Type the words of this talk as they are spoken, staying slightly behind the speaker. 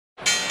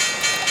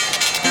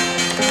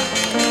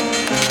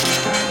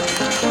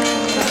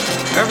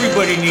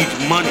Everybody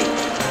needs money.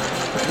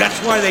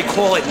 That's why they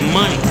call it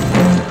money.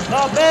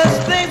 The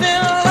best things in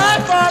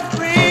life are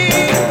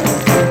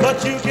free,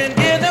 but you can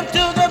give them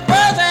to the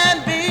birds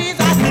and bees.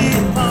 I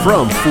need money.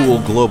 From Fool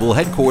Global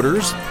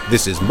Headquarters,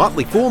 this is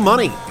Motley Fool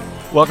Money.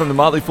 Welcome to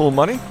Motley Fool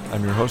Money.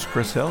 I'm your host,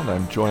 Chris Hill, and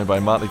I'm joined by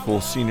Motley Fool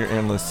senior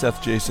analysts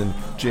Seth Jason,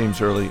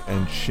 James Early,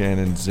 and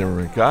Shannon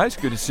Zimmerman. Guys,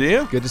 good to see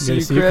you. Good to see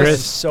you,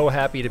 Chris. So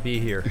happy to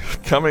be here.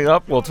 Coming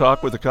up, we'll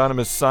talk with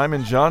economist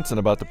Simon Johnson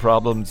about the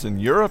problems in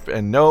Europe,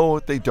 and no,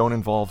 they don't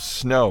involve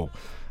snow.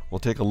 We'll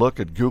take a look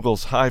at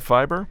Google's high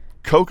fiber,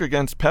 Coke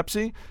against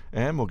Pepsi,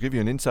 and we'll give you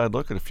an inside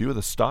look at a few of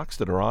the stocks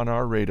that are on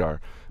our radar.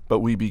 But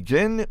we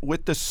begin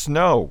with the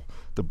snow.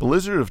 The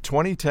blizzard of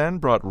 2010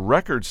 brought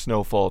record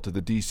snowfall to the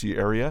D.C.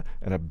 area,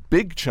 and a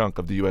big chunk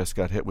of the U.S.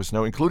 got hit with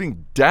snow,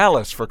 including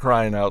Dallas, for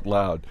crying out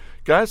loud.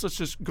 Guys, let's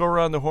just go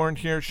around the horn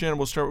here. Shannon,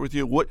 we'll start with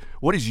you. What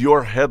is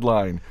your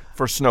headline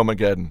for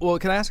Snowmageddon? Well,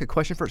 can I ask a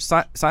question first?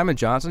 Simon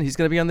Johnson, he's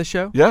going to be on the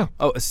show? Yeah.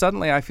 Oh,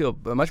 suddenly I feel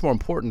much more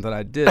important than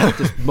I did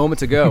just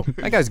moments ago.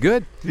 That guy's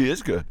good. He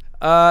is good.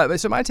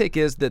 So my take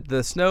is that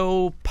the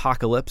snow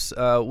apocalypse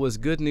was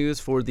good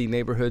news for the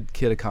neighborhood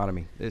kid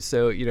economy.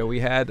 So, we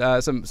had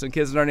some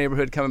kids in our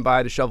neighborhood coming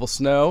by to shovel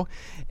snow,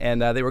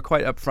 and they were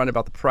quite upfront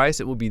about the price.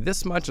 It will be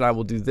this much, and I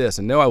will do this.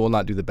 And no, I will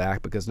not do the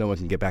back because no one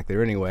can get back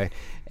there anyway.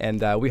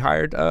 And we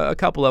hired a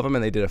couple of them,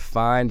 and they did a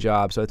fine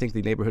job. So I think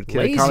the neighborhood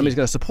kid economy is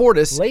going to support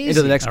us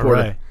into the next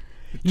quarter. Right.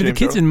 The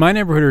kids in my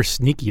neighborhood are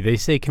sneaky. They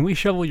say, "Can we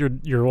shovel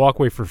your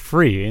walkway for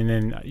free?" And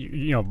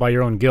then, by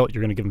your own guilt,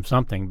 you're going to give them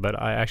something.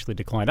 But I actually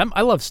declined.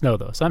 I love snow,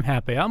 though, so I'm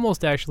happy. I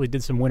almost actually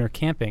did some winter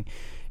camping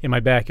in my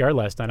backyard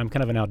last night. I'm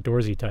kind of an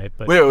outdoorsy type.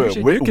 But wait.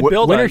 You could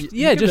build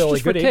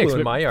just for kicks.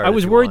 in my yard. I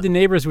was worried the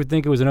neighbors would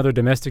think it was another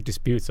domestic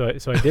dispute, so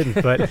I didn't.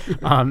 But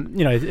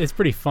it's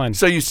pretty fun.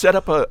 So you set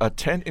up a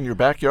tent in your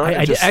backyard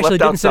and just actually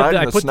slept didn't set outside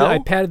up in the snow? I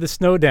patted the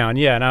snow down,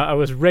 and I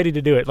was ready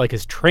to do it like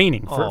as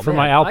training for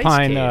my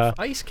alpine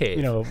ice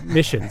cave.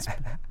 missions.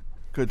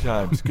 Good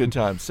times, good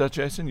times. Seth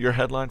Jason, your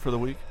headline for the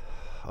week?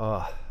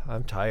 Oh,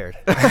 I'm tired.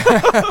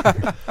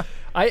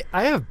 I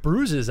have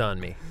bruises on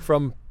me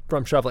from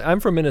shoveling. I'm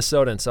from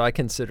Minnesota, and so I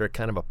consider it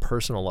kind of a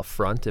personal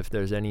affront if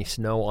there's any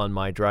snow on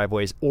my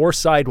driveways or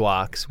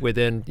sidewalks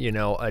within,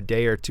 a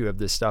day or two of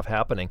this stuff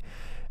happening.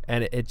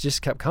 And it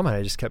just kept coming.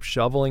 I just kept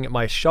shoveling.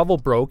 My shovel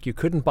broke. You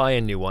couldn't buy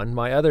a new one.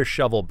 My other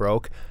shovel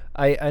broke.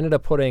 I ended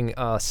up putting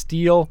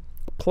steel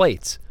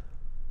plates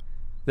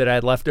that I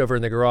had left over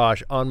in the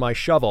garage on my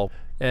shovel.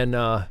 And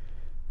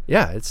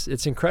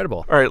it's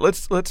incredible. All right,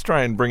 let's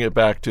try and bring it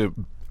back to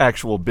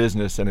actual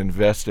business and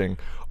investing.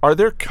 Are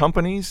there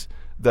companies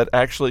that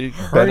actually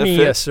hernia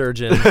benefit?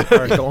 Surgeons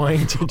are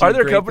going to do Are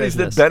there great companies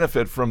business. that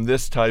benefit from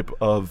this type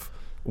of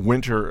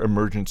winter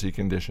emergency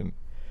condition?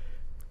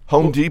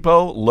 Home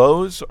Depot,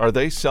 Lowe's, are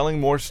they selling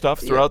more stuff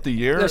throughout the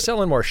year? They're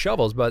selling more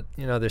shovels, but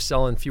they're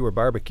selling fewer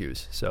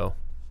barbecues. So,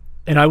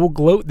 and I will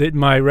gloat that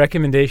my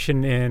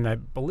recommendation in, I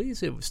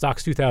believe it was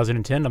Stocks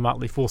 2010, the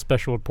Motley Fool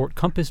special report,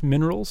 Compass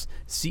Minerals,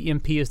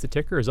 CMP is the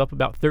ticker, is up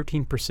about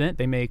 13%.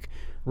 They make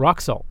rock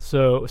salt,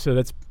 so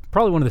that's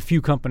probably one of the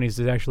few companies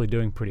that's actually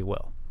doing pretty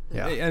well.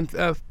 Yeah, and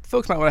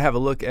folks might want to have a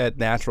look at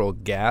natural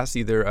gas,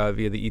 either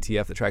via the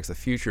ETF that tracks the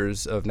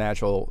futures of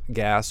natural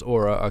gas,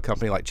 or a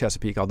company like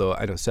Chesapeake, although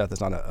I know Seth is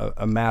not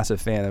a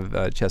massive fan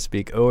of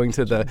Chesapeake, owing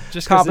to the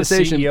just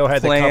compensation the CEO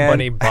had plan. the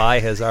company buy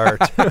his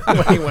art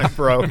when he went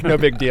broke. No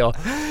big deal.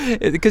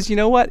 Because you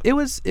know what? It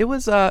was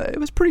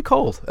pretty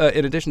cold,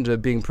 in addition to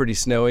being pretty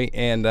snowy,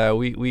 and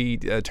we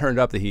turned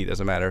up the heat,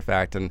 as a matter of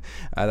fact, and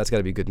that's got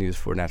to be good news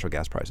for natural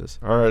gas prices.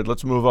 All right,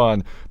 let's move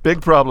on.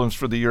 Big problems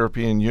for the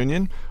European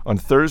Union. On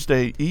Thursday,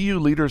 EU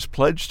leaders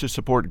pledged to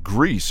support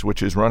Greece,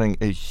 which is running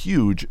a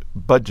huge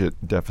budget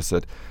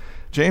deficit.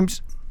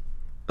 James,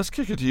 let's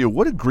kick it to you.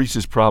 What do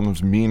Greece's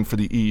problems mean for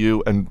the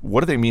EU, and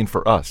what do they mean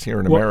for us here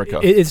in America?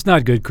 It's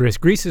not good, Chris.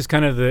 Greece is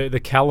kind of the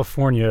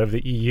California of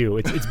the EU.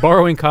 Its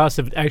borrowing costs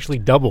have actually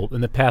doubled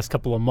in the past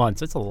couple of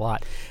months. That's a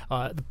lot.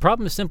 The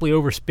problem is simply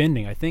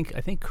overspending. I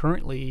think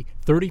currently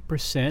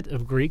 30%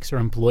 of Greeks are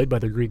employed by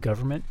the Greek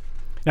government.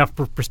 Now,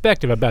 for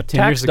perspective, about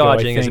 10 years ago,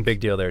 tax dodging is a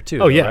big deal there,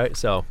 too. Oh, yeah. Right?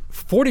 So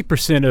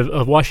 40%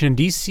 of Washington,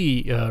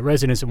 D.C.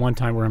 Residents at one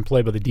time were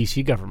employed by the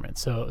D.C. government.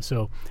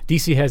 So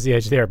D.C. has the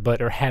edge there,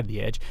 or had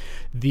the edge.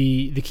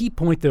 The key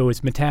point, though,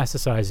 is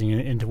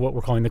metastasizing into what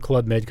we're calling the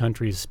Club Med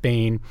countries,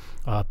 Spain,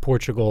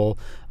 Portugal,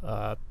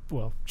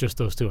 just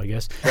those two, I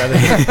guess.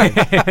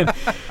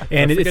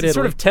 And it's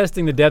sort of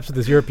testing the depths of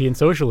this European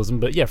socialism.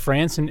 But yeah,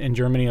 France and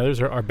Germany and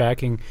others are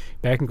backing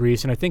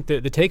Greece. And I think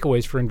the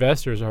takeaways for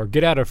investors are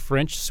get out of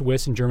French,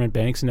 Swiss, and German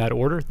banks in that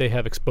order. They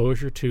have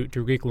exposure to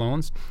Greek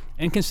loans.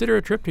 And consider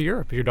a trip to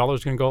Europe. Your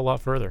dollar's going to go a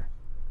lot further.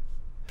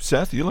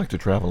 Seth, you like to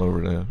travel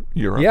over to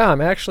Europe? Yeah,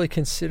 I'm actually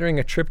considering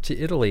a trip to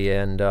Italy,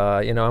 and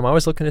I'm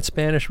always looking at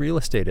Spanish real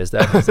estate as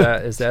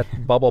that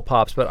bubble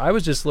pops. But I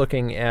was just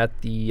looking at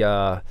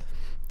the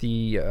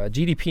the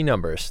GDP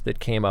numbers that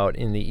came out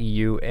in the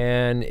EU,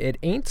 and it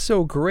ain't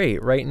so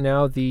great. Right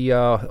now, the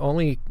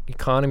only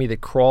economy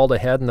that crawled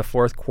ahead in the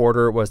fourth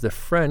quarter was the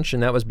French,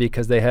 and that was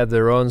because they had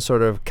their own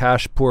sort of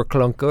cash pour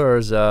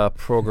clunkers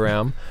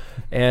program.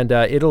 And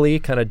Italy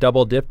kind of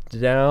double dipped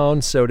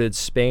down, so did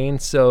Spain.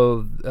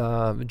 So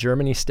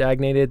Germany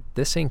stagnated.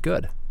 This ain't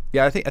good.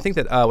 Yeah, I think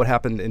that what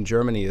happened in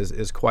Germany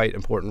is quite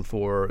important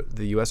for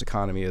the U.S.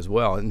 economy as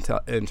well in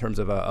terms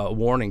of a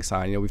warning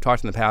sign. You know, we've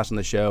talked in the past on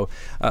the show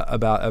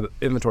about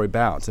inventory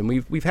bounce, and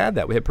we've had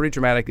that. We had pretty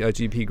dramatic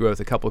GDP growth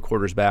a couple of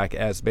quarters back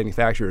as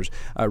manufacturers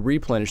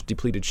replenished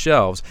depleted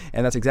shelves,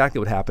 and that's exactly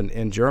what happened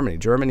in Germany.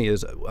 Germany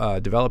is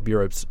developed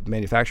Europe's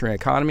manufacturing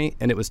economy,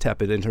 and it was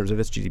tepid in terms of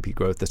its GDP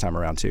growth this time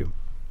around too.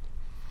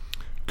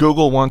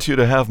 Google wants you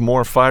to have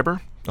more fiber.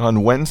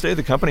 On Wednesday,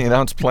 the company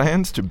announced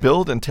plans to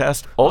build and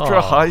test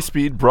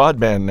ultra-high-speed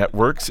broadband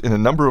networks in a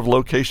number of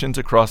locations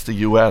across the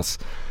U.S.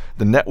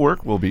 The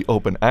network will be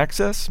open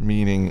access,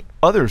 meaning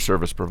other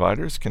service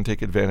providers can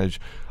take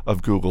advantage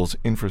of Google's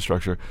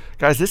infrastructure.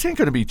 Guys, this ain't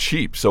going to be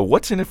cheap, so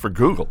what's in it for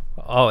Google?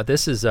 Oh,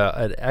 this is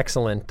an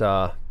excellent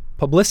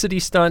publicity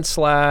stunt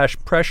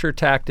 / pressure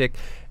tactic.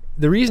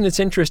 The reason it's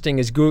interesting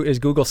is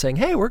Google saying,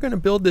 hey, we're going to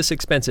build this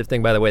expensive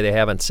thing. By the way, they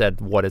haven't said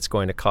what it's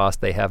going to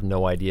cost. They have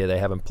no idea. They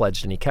haven't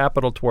pledged any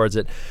capital towards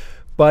it.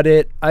 But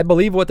I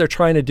believe what they're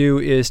trying to do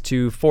is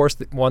to force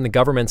the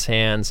government's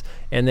hands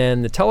and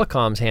then the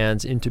telecom's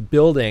hands into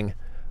building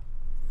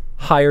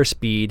higher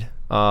speed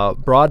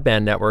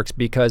broadband networks,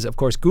 because of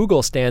course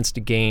Google stands to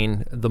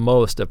gain the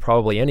most of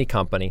probably any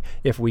company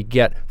if we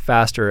get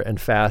faster and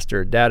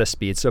faster data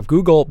speeds. So if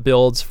Google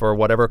builds for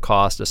whatever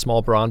cost a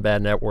small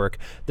broadband network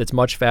that's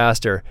much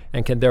faster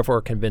and can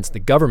therefore convince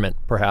the government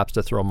perhaps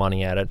to throw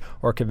money at it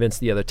or convince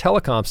the other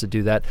telecoms to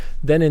do that,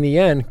 then in the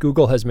end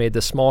Google has made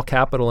the small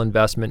capital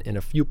investment in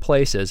a few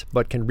places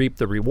but can reap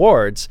the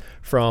rewards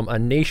from a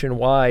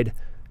nationwide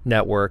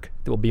network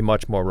that will be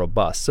much more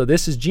robust. So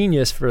this is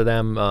genius for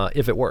them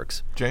if it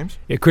works. James?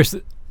 Yeah, Chris,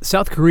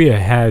 South Korea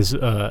has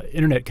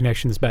internet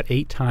connections about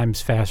 8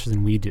 times faster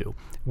than we do.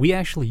 We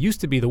actually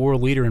used to be the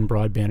world leader in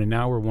broadband, and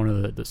now we're one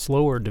of the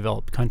slower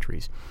developed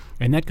countries.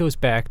 And that goes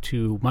back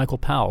to Michael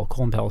Powell,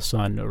 Colin Powell's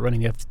son,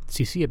 running the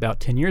FCC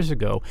about 10 years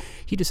ago.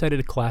 He decided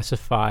to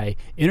classify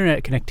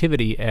internet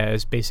connectivity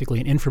as basically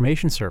an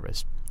information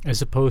service as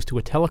opposed to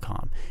a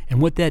telecom.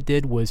 And what that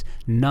did was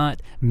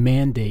not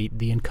mandate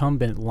the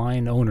incumbent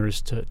line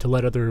owners to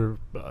let other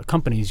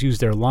companies use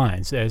their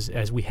lines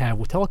as we have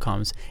with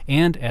telecoms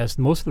and as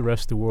most of the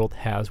rest of the world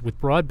has with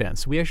broadband.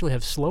 So we actually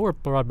have slower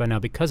broadband now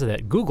because of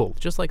that. Google,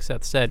 just like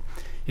Seth said,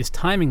 is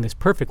timing this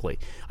perfectly.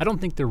 I don't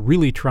think they're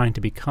really trying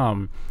to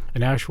become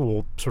an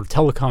actual sort of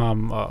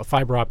telecom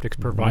fiber optics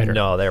provider.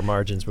 No, their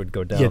margins would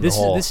go down. Yeah,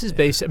 this is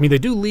based. I mean, they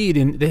do lead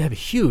in. They have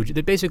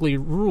they basically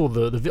rule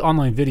the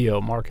online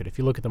video market. If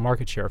you look at the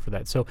market share for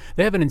that, so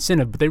they have an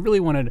incentive, but they really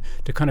wanted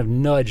to kind of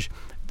nudge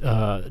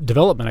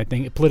development, I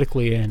think,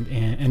 politically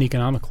and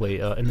economically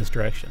in this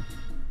direction.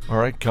 All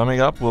right,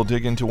 coming up, we'll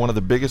dig into one of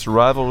the biggest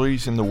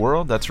rivalries in the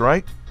world. That's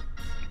right.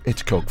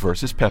 It's Coke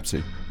versus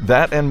Pepsi.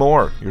 That and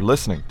more. You're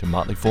listening to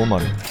Motley Fool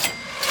Money.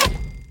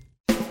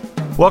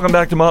 Welcome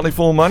back to Motley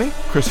Fool Money.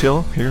 Chris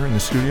Hill here in the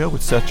studio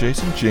with Seth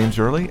Jason, James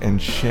Early, and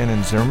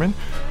Shannon Zimmerman.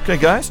 Okay,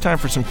 guys, time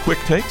for some quick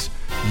takes.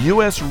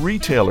 U.S.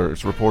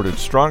 retailers reported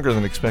stronger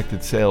than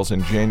expected sales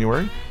in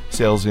January.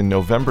 Sales in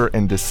November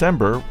and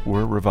December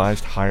were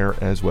revised higher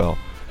as well.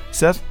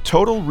 Seth,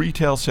 total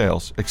retail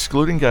sales,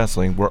 excluding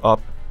gasoline, were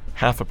up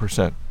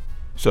 0.5%.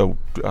 So,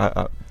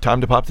 time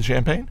to pop the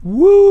champagne?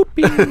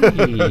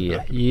 Whoopee!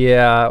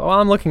 Yeah, well,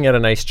 I'm looking at a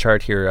nice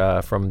chart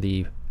here from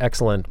the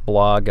excellent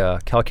blog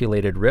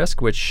Calculated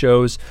Risk, which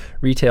shows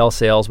retail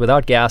sales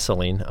without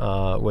gasoline,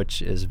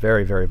 which is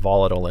very, very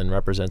volatile and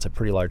represents a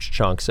pretty large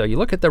chunk. So you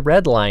look at the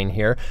red line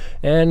here,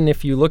 and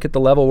if you look at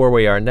the level where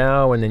we are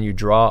now and then you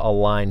draw a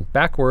line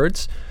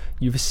backwards,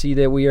 you see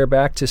that we are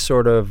back to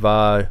sort of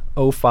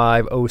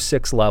 05,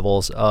 06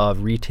 levels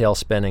of retail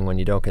spending when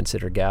you don't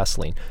consider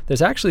gasoline.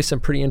 There's actually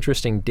some pretty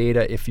interesting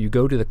data if you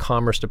go to the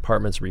Commerce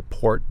Department's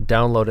report,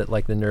 download it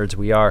like the nerds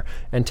we are,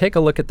 and take a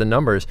look at the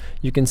numbers.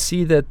 You can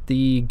see that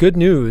the good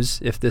news,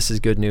 if this is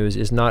good news,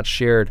 is not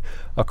shared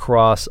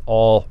across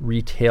all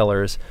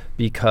retailers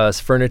because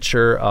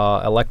furniture,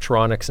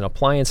 electronics, and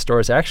appliance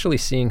stores are actually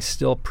seeing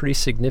still pretty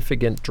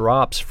significant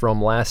drops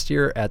from last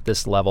year at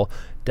this level.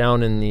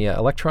 Down in the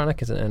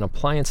electronic and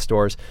appliance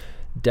stores,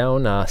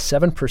 down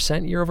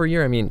 7% year over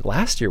year. I mean,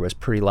 last year was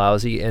pretty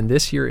lousy, and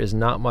this year is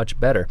not much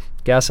better.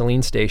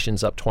 Gasoline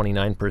stations up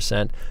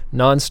 29%.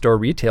 Non-store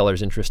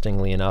retailers,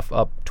 interestingly enough,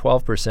 up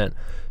 12%.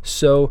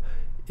 So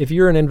if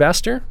you're an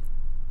investor,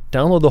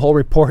 download the whole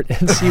report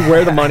and see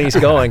where the money's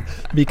going,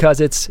 because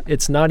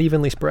it's not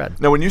evenly spread.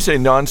 Now, when you say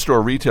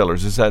non-store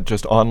retailers, is that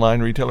just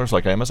online retailers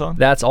like Amazon?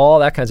 That's all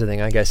that kinds of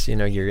thing. I guess, your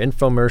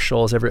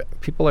infomercials.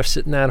 People are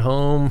sitting at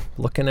home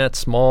looking at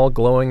small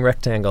glowing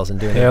rectangles and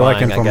doing Yeah, I like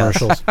buying,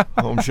 infomercials.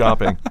 Home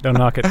shopping. Don't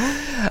knock it.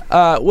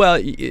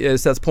 Well,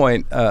 Seth's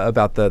point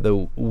about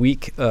the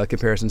weak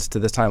comparisons to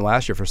this time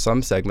last year for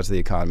some segments of the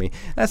economy,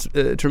 that's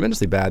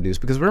tremendously bad news,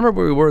 because remember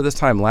where we were this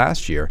time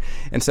last year.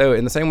 And so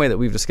in the same way that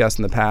we've discussed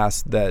in the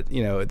past that,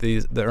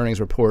 the earnings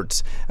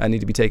reports need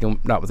to be taken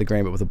not with a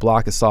grain but with a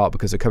block of salt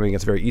because they're coming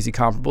against very easy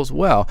comparables,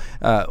 well,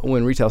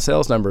 when retail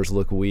sales numbers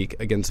look weak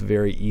against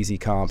very easy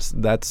comps,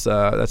 that's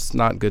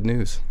not good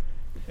news.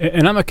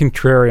 And I'm a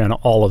contrarian on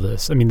all of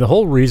this. I mean, the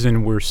whole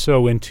reason we're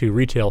so into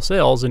retail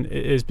sales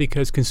is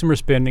because consumer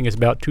spending is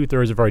about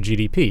 2/3 of our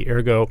GDP.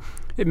 Ergo,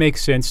 it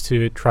makes sense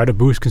to try to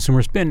boost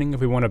consumer spending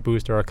if we want to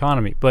boost our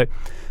economy. But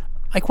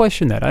I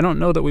question that. I don't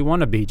know that we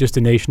want to be just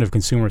a nation of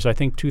consumers. I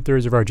think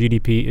 2/3 of our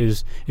GDP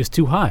is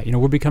too high.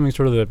 We're becoming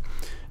sort of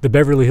the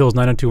Beverly Hills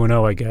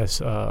 90210, I guess,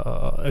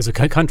 as a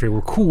country.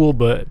 We're cool,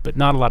 but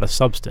not a lot of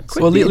substance.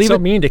 Well, leave it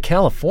mean to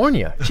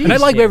California. Jeez, and I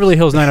like Beverly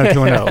Hills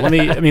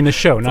 90210. The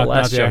show,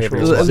 not the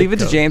actual. Leave it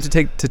to James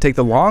to take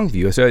the long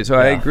view. So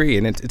I agree,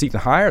 and it's even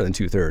higher than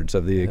 2/3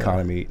 of the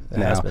economy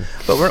now.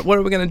 But what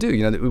are we going to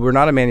do? We're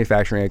not a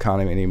manufacturing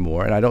economy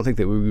anymore, and I don't think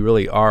that we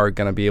really are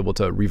going to be able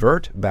to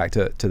revert back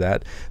to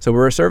that. So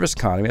we're a service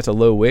economy. It's a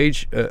low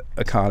wage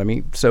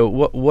economy. So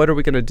what are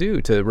we going to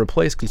do to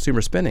replace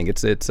consumer spending?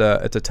 It's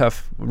a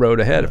tough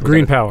road ahead.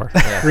 Green power.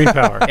 Green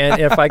power.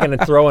 And if I can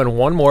throw in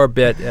one more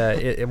bit,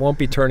 it won't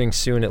be turning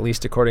soon, at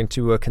least according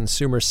to a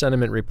consumer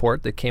sentiment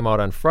report that came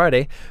out on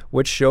Friday,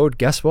 which showed,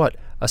 guess what,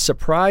 a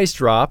surprise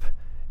drop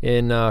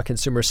in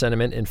consumer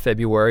sentiment in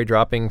February,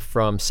 dropping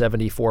from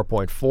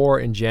 74.4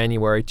 in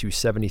January to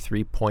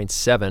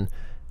 73.7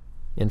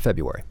 in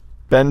February.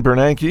 Ben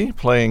Bernanke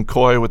playing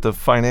coy with the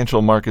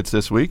financial markets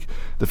this week.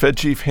 The Fed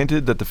chief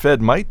hinted that the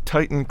Fed might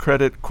tighten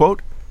credit,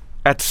 quote,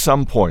 at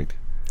some point.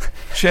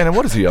 Shannon,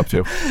 what is he up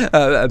to?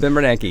 Ben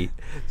Bernanke,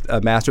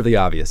 master of the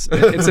obvious.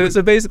 And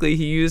so basically,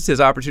 he used his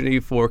opportunity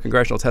for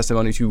congressional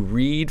testimony to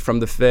read from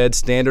the Fed's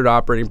standard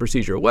operating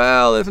procedure.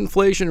 Well, if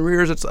inflation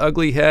rears its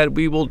ugly head,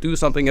 we will do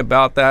something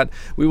about that.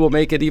 We will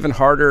make it even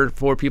harder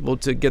for people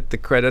to get the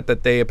credit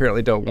that they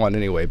apparently don't want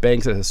anyway.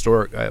 Banks at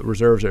historic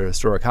reserves are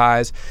historic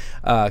highs.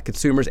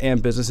 Consumers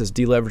and businesses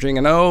deleveraging.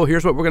 And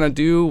here's what we're going to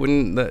do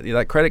when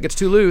that credit gets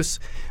too loose.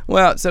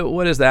 Well, so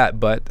what is that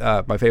but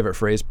my favorite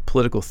phrase,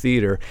 political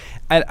theater?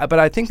 But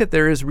I think that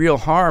there is real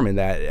harm in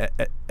that,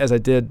 as I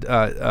did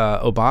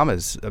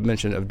Obama's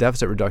mention of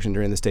deficit reduction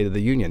during the State of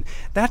the Union.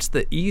 That's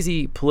the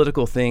easy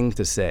political thing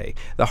to say.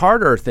 The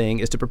harder thing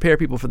is to prepare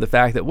people for the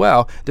fact that,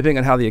 well, depending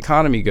on how the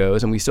economy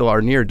goes, and we still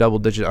are near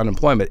double-digit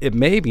unemployment, it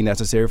may be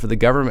necessary for the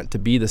government to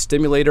be the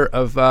stimulator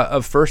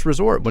of first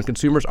resort when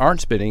consumers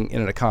aren't spending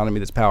in an economy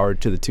that's powered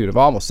to the tune of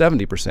almost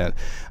 70%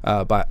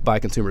 by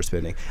consumer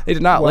spending. They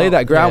did not lay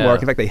that groundwork.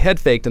 Yeah. In fact, they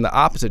head-faked in the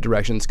opposite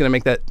direction. It's going to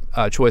make that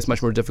choice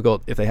much more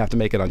difficult if they have to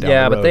make it on down the road.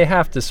 Yeah, but they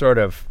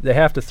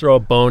have to throw a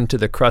bone to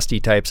the crusty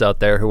types out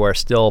there who are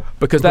still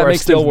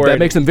that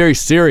makes them very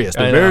serious.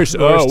 They're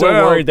still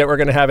worried that we're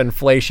going to have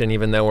inflation,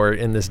 even though we're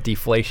in this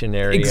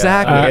deflationary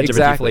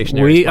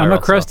exactly. I'm a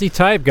crusty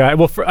type guy.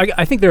 Well,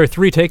 I think there are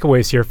three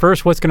takeaways here.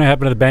 First, what's going to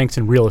happen to the banks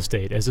and real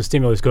estate as the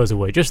stimulus goes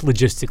away, just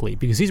logistically,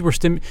 because these were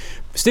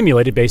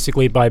stimulated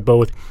basically by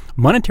both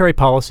monetary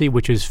policy,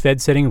 which is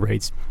Fed setting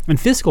rates, and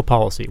fiscal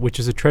policy, which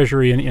is a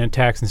Treasury and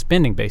tax and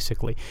spending,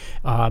 basically.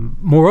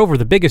 Moreover,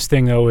 the biggest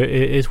thing, though,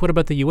 is what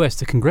about the U.S.?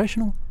 The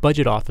Congressional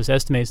Budget Office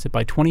estimates that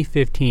by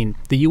 2015,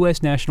 the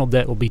U.S. national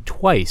debt will be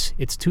twice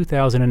its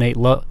 2008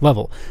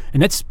 level.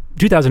 And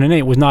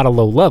 2008 was not a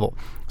low level.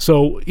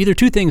 So either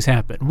two things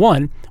happen.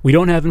 One, we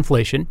don't have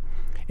inflation,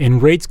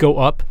 and rates go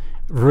up,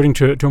 reverting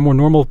to a more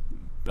normal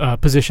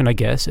position, I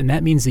guess, and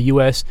that means the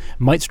U.S.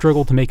 might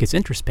struggle to make its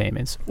interest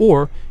payments,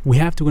 or we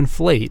have to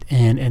inflate,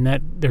 and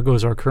that there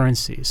goes our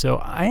currency. So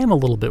I am a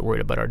little bit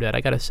worried about our debt,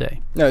 I got to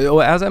say. No,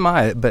 well, as am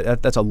I,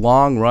 but that's a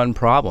long-run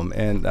problem,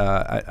 and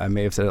I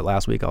may have said it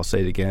last week, I'll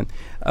say it again.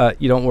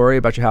 You don't worry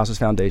about your house's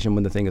foundation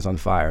when the thing is on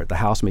fire. The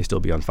house may still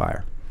be on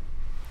fire.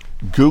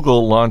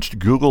 Google launched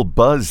Google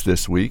Buzz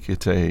this week.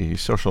 It's a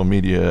social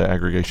media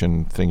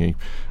aggregation thingy.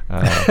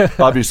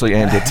 Obviously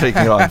aimed at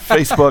taking on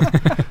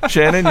Facebook.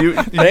 Shannon, you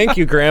thank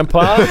you,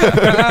 Grandpa.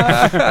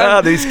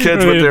 These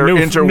kids with their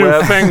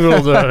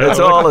interweb. It's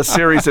all a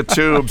series of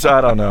tubes. I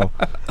don't know.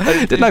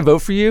 Didn't I vote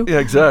for you? Yeah,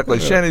 exactly.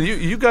 Shannon,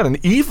 you got an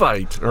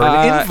Evite or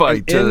an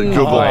invite to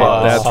Google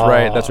Buzz.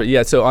 That's right.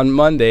 Yeah, so on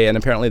Monday, and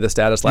apparently the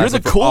status lasted You're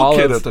the cool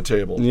kid at the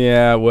table.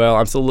 Yeah, well,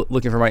 I'm still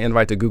looking for my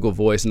invite to Google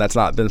Voice, and that's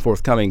not been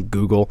forthcoming,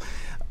 Google.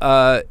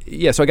 So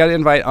I got an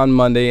invite on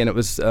Monday, and it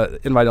was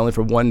invite only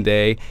for one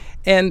day.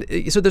 And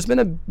so there's been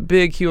a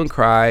big hue and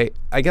cry,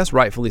 I guess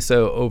rightfully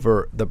so,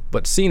 over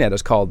what's seen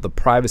as called the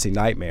privacy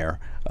nightmare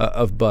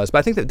of Buzz. But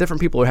I think that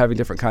different people are having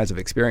different kinds of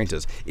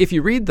experiences. If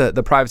you read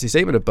the privacy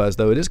statement of Buzz,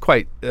 though, it is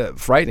quite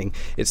frightening.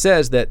 It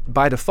says that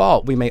by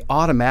default, we may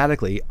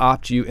automatically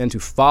opt you into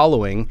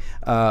following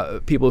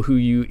people who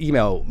you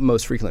email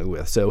most frequently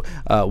with. So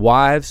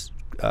wives,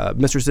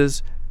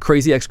 mistresses,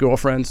 crazy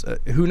ex-girlfriends,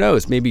 who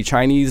knows, maybe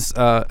Chinese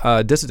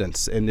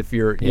dissidents. And if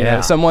you're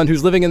someone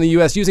who's living in the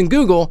U.S. using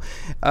Google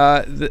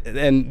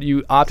and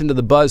you opt into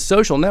the Buzz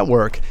social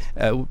network,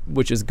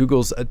 which is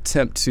Google's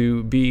attempt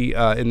to be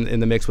in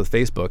the mix with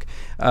Facebook,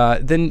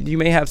 then you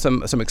may have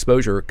some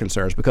exposure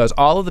concerns, because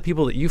all of the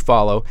people that you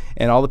follow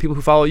and all the people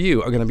who follow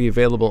you are going to be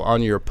available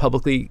on your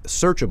publicly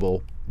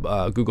searchable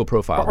Google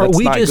profile. Are That's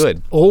we not just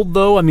good. old,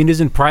 though? I mean,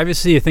 isn't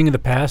privacy a thing of the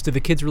past? Do the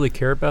kids really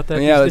care about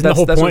that? Yeah, isn't the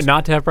whole point what's-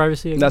 not to have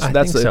privacy? I guess?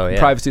 That's think so, yeah.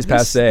 privacy's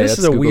passe. This That's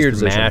is a Google's weird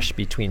position. mash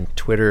between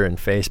Twitter and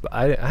Facebook.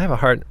 I have a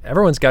hard.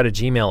 Everyone's got a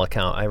Gmail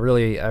account. I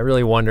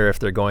really wonder if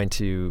they're going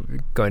to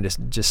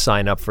just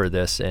sign up for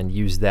this and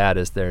use that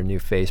as their new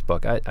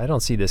Facebook. I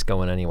don't see this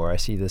going anywhere. I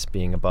see this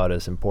being about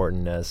as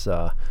important as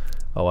I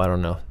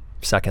don't know,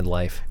 Second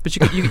Life. But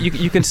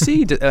you can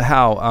see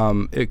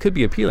how it could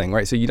be appealing,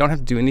 right? So you don't have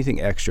to do anything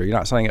extra. You're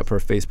not signing up for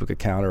a Facebook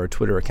account or a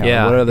Twitter account.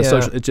 Yeah, What are the yeah.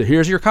 social?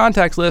 Here's your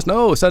contacts list.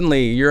 No,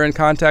 suddenly you're in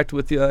contact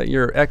with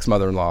your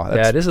ex-mother-in-law.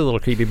 Yeah, it is a little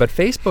creepy, but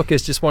Facebook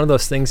is just one of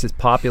those things that's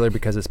popular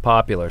because it's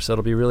popular. So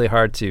it'll be really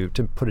hard to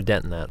put a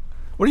dent in that.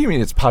 What do you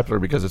mean it's popular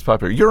because it's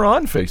popular? You're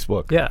on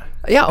Facebook. Yeah.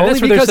 Yeah, And only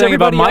that's what they're because saying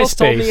about everybody else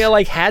told MySpace. me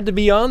I had to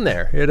be on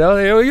there. You know,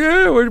 they go,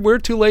 yeah, we're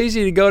too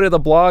lazy to go to the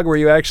blog where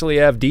you actually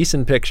have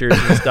decent pictures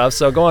and stuff.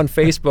 So go on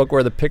Facebook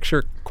where the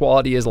picture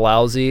quality is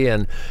lousy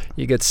and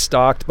you get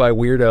stalked by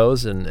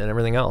weirdos and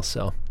everything else.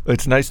 So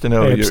It's nice to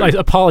know Hey, you. I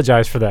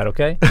apologize for that,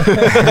 okay?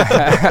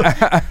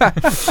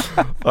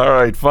 All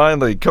right,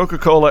 finally,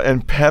 Coca-Cola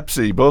and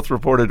Pepsi both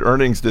reported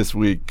earnings this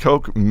week.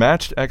 Coke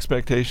matched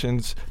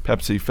expectations.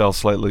 Pepsi fell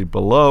slightly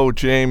below.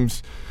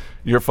 James,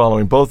 you're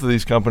following both of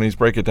these companies.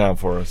 Break it down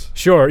for us.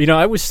 Sure. You know,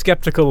 I was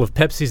skeptical of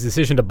Pepsi's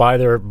decision to buy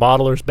their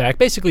bottlers back.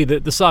 Basically,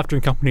 the soft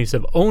drink companies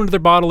have owned their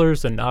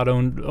bottlers and not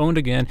owned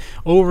again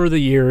over the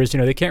years. You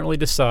know, they can't really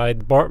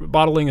decide.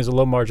 Bottling is a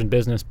low-margin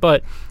business,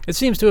 but it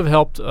seems to have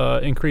helped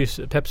increase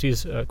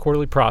Pepsi's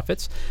quarterly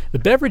profits. The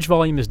beverage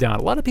volume is down.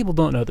 A lot of people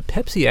don't know that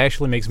Pepsi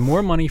actually makes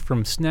more money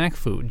from snack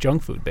food,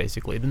 junk food,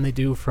 basically, than they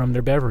do from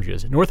their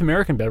beverages. North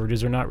American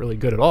beverages are not really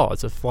good at all.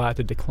 It's a flat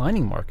to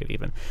declining market,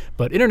 even.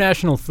 But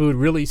international food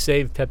really saved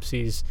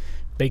Pepsi's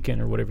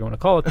bacon, or whatever you want to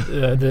call it,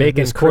 Bacon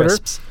this quarter.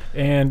 crisps.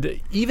 And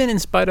even in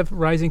spite of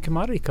rising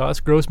commodity costs,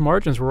 gross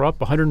margins were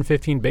up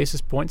 115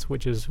 basis points,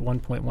 which is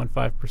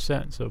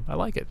 1.15%. So I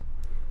like it.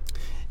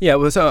 Yeah,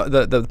 well, so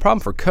the problem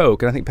for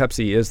Coke, and I think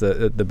Pepsi is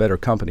the better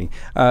company.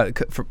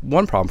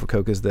 One problem for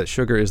Coke is that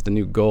sugar is the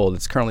new gold.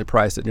 It's currently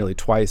priced at nearly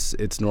twice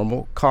its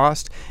normal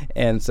cost,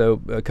 and so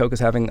Coke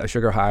is having a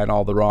sugar high in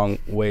all the wrong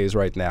ways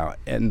right now.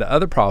 And the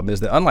other problem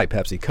is that, unlike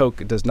Pepsi,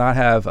 Coke does not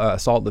have a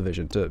salt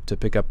division to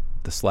pick up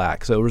the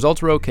slack. So results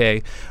were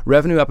okay,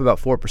 revenue up about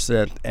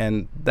 4%,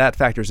 and that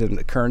factors in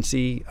the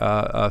currency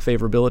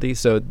favorability.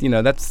 So, you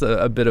know, that's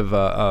a bit of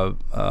a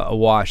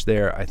wash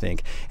there, I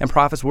think. And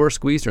profits were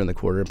squeezed during the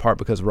quarter, in part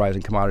because of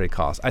rising commodity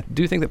costs. I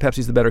do think that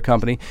Pepsi's the better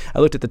company. I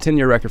looked at the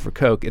 10-year record for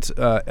Coke. It's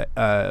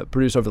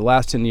produced over the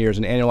last 10 years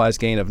an annualized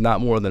gain of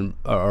not more than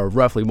or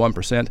roughly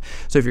 1%.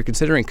 So if you're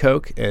considering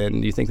Coke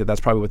and you think that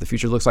that's probably what the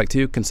future looks like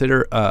too,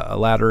 consider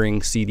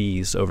laddering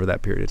CDs over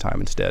that period of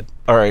time instead.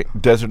 All right,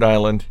 Desert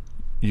Island,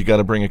 you got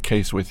to bring a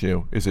case with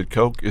you. Is it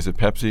Coke? Is it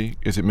Pepsi?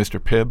 Is it Mr.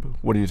 Pibb?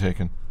 What are you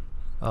taking?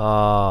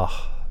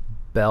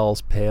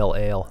 Bell's Pale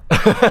Ale.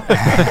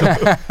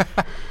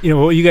 You know,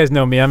 well, you guys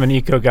know me. I'm an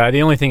eco guy.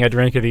 The only thing I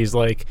drink are these,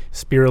 like,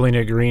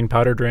 spirulina green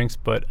powder drinks.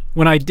 But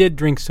when I did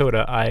drink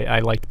soda, I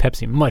liked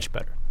Pepsi much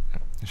better.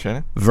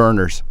 Shannon?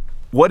 Verner's.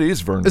 What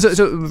is Verner's?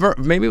 So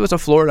maybe it was a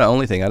Florida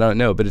only thing. I don't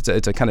know, but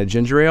it's a kind of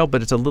ginger ale,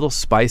 but it's a little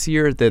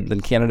spicier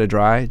than Canada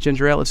Dry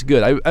ginger ale. It's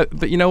good.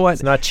 But you know what?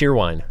 It's not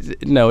cheerwine.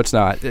 No, it's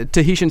not.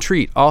 Tahitian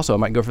Treat also. I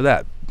might go for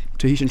that.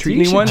 Tahitian Treat.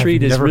 Tahitian Anyone?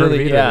 Treat is Never heard of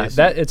really either of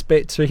these.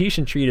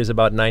 Tahitian Treat is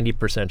about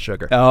 90%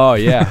 sugar. Oh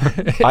yeah. I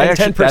and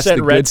actually- 10% That's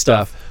the red good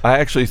stuff. I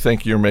actually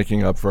think you're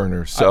making up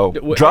Verner's. So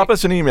w- drop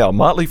us an email,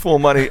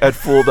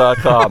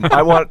 motleyfoolmoney@fool.com.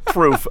 I want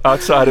proof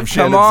outside of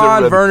Shannon's. Come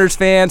on, Verner's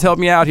fans, help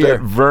me out here.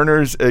 that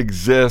Verner's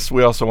exists.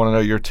 We also want to know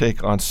your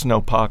take on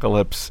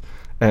snowpocalypse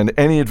and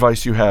any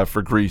advice you have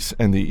for Greece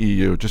and the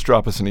EU. Just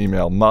drop us an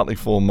email,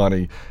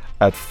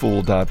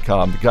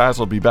 motleyfoolmoney@fool.com. The guys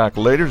will be back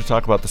later to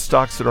talk about the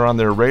stocks that are on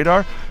their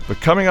radar. But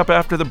coming up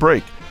after the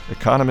break,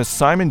 economist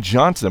Simon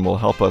Johnson will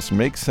help us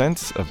make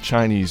sense of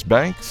Chinese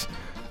banks,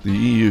 the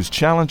EU's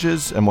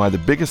challenges, and why the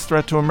biggest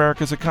threat to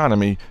America's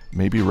economy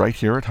may be right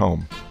here at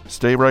home.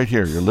 Stay right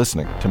here. You're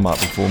listening to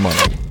Motley Fool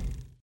Money.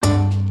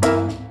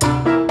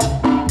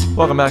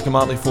 Welcome back to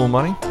Motley Fool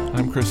Money.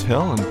 I'm Chris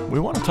Hill, and we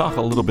want to talk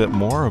a little bit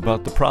more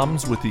about the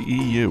problems with the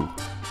EU.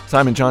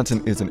 Simon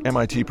Johnson is an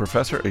MIT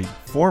professor, a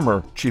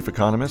former chief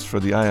economist for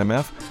the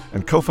IMF,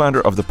 and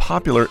co-founder of the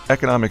popular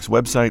economics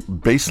website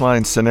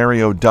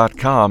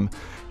BaselineScenario.com.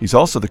 He's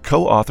also the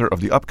co-author of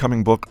the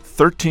upcoming book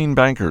 13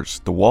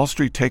 Bankers, The Wall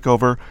Street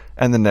Takeover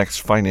and the next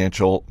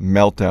financial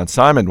meltdown.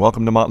 Simon,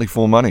 welcome to Motley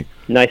Fool Money.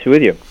 Nice to be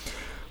with you.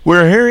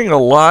 We're hearing a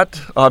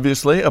lot,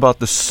 obviously, about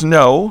the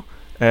snow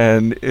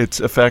and its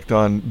effect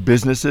on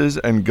businesses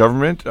and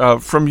government.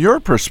 From your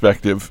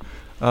perspective,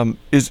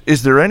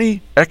 is there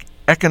any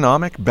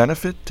economic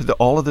benefit to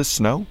all of this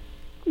snow?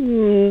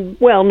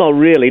 Well, not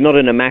really. Not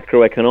in a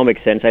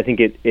macroeconomic sense. I think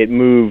it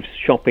moves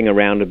shopping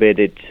around a bit.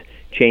 It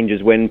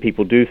changes when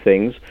people do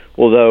things.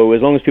 Although,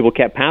 as long as people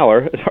kept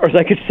power, as far as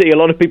I could see, a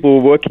lot of people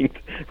were working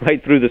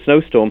right through the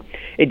snowstorm.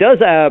 It does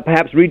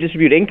perhaps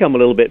redistribute income a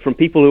little bit from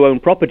people who own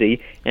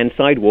property and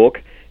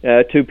sidewalk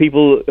to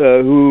people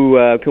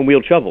who can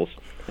wield shovels.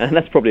 And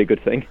that's probably a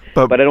good thing.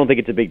 But I don't think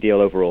it's a big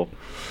deal overall.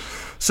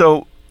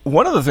 So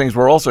one of the things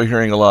we're also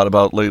hearing a lot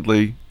about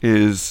lately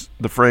is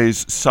the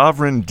phrase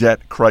sovereign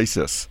debt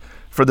crisis.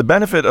 For the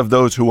benefit of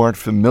those who aren't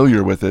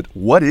familiar with it,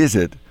 what is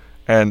it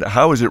and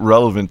how is it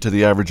relevant to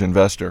the average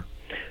investor?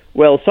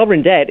 Well,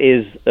 sovereign debt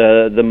is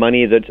the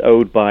money that's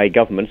owed by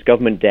governments,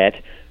 government debt.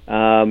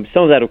 Some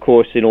of that, of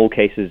course, in all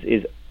cases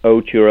is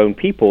owed to your own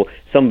people.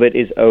 Some of it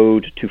is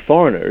owed to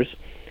foreigners.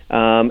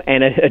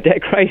 And a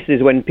debt crisis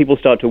is when people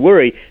start to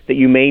worry that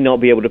you may not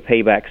be able to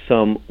pay back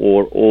some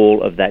or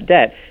all of that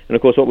debt. And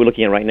of course, what we're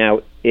looking at right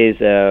now is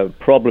a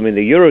problem in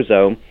the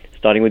Eurozone,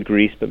 starting with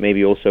Greece, but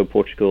maybe also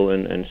Portugal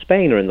and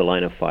Spain are in the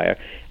line of fire.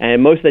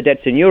 And most of the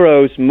debt's in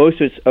euros. Most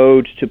of it's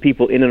owed to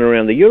people in and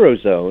around the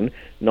Eurozone,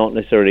 not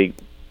necessarily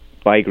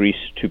by Greece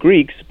to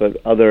Greeks, but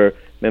other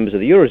members of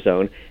the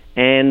Eurozone.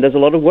 And there's a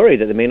lot of worry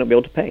that they may not be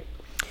able to pay.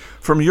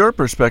 From your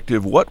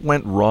perspective, what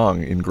went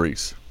wrong in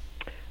Greece?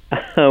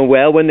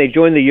 Well, when they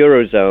joined the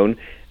Eurozone,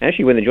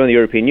 actually when they joined the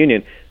European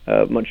Union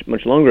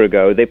much longer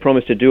ago, they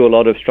promised to do a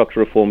lot of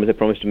structural reforms. They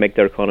promised to make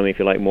their economy, if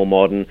you like, more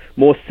modern,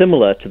 more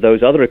similar to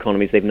those other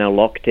economies they've now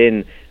locked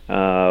in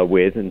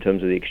with in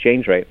terms of the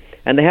exchange rate.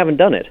 And they haven't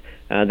done it.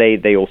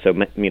 They also,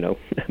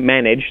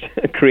 managed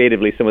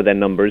creatively some of their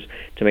numbers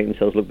to make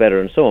themselves look better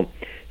and so on.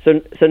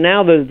 So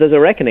now there's a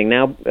reckoning.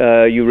 Now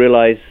you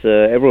realize,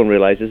 everyone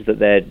realizes that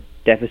their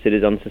deficit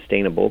is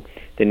unsustainable.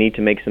 They need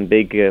to make some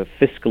big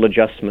fiscal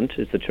adjustment,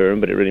 is the term,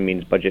 but it really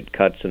means budget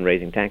cuts and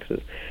raising taxes.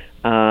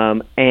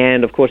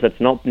 And of course, that's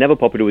never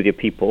popular with your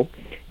people.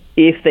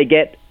 If they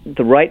get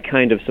the right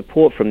kind of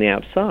support from the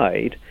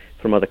outside,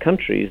 from other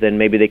countries, then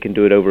maybe they can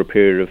do it over a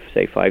period of,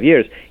 say, 5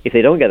 years. If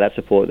they don't get that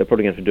support, they're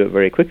probably going to have to do it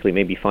very quickly,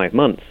 maybe 5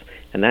 months.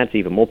 And that's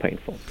even more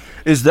painful.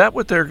 Is that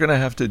what they're going to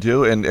have to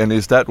do? And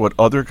is that what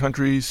other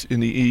countries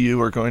in the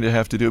EU are going to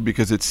have to do?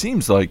 Because it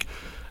seems like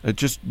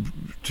just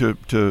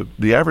to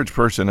the average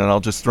person, and I'll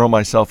just throw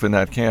myself in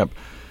that camp,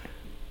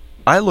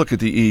 I look at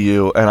the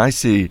EU and I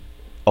see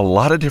a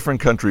lot of different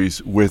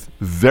countries with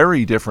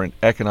very different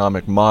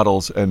economic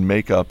models and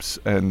makeups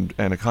and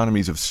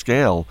economies of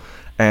scale,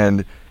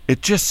 and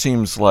it just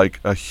seems like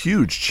a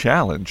huge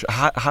challenge.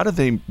 How do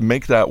they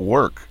make that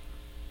work?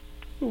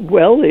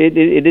 Well, it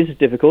is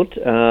difficult.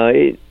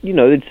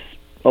 It's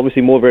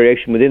obviously more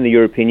variation within the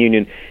European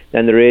Union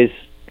than there is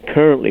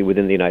currently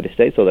within the United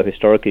States, although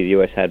historically the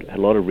U.S. had a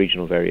lot of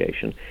regional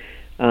variation.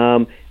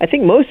 I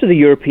think most of the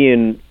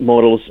European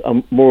models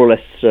are more or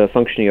less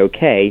functioning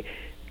okay,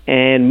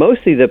 and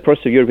mostly the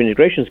process of European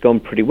integration has gone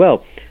pretty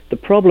well. The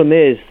problem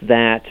is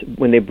that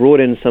when they brought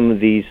in some of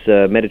these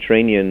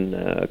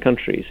Mediterranean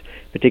countries,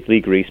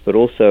 particularly Greece, but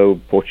also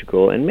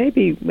Portugal, and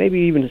maybe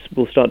even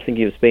we'll start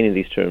thinking of Spain in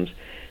these terms,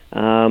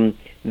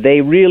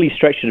 they really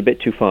stretched it a bit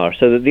too far,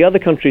 so that the other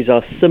countries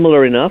are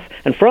similar enough.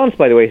 And France,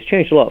 by the way, has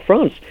changed a lot.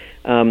 France,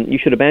 you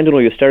should abandon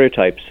all your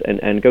stereotypes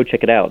and go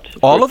check it out.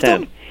 All of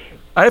them?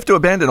 I have to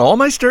abandon all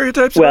my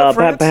stereotypes about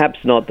France?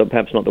 Perhaps not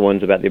the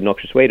ones about the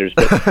obnoxious waiters,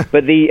 but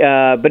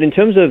but in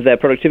terms of their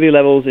productivity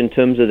levels, in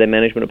terms of their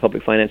management of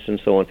public finance and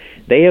so on,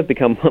 they have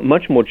become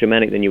much more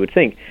Germanic than you would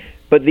think.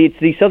 But it's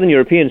the Southern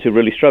Europeans who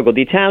really struggled.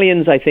 The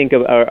Italians, I think,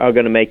 are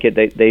going to make it.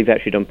 They've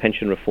actually done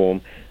pension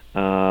reform,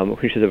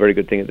 which is a very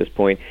good thing at this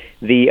point.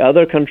 The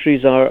other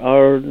countries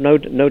are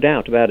no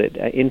doubt about it,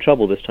 in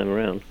trouble this time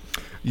around.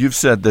 You've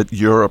said that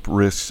Europe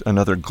risks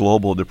another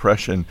global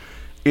depression.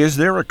 Is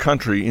there a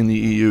country in the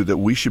EU that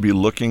we should be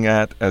looking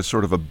at as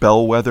sort of a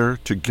bellwether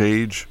to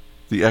gauge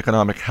the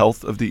economic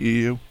health of the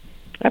EU?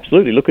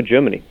 Absolutely. Look at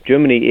Germany.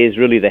 Germany is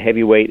really the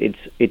heavyweight.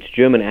 It's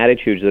German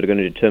attitudes that are going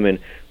to determine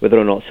whether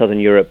or not Southern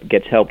Europe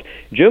gets helped.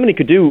 Germany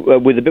could do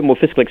with a bit more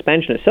fiscal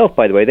expansion itself,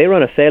 by the way. They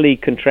run a fairly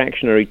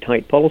contractionary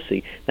tight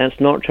policy. That's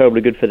not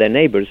terribly good for their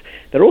neighbors.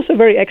 They're also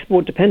very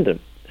export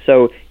dependent.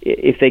 So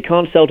if they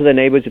can't sell to their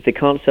neighbors, if they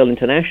can't sell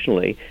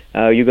internationally,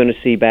 you're going to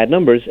see bad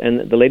numbers.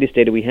 And the latest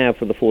data we have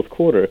for the fourth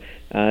quarter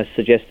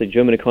suggests the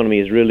German economy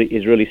is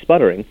really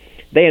sputtering.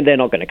 They're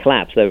not going to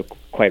collapse. They're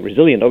quite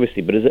resilient,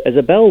 obviously, but as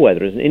a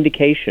bellwether, as an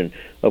indication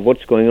of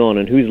what's going on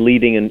and who's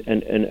leading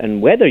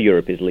and whether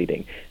Europe is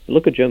leading,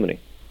 look at Germany.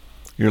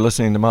 You're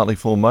listening to Motley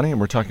Fool Money, and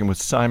we're talking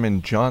with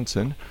Simon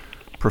Johnson,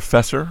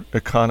 professor,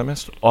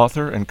 economist,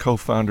 author, and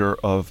co-founder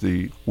of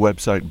the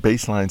website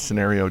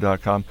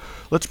BaselineScenario.com.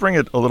 Let's bring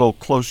it a little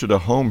closer to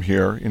home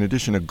here. In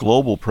addition to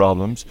global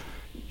problems,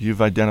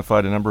 you've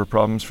identified a number of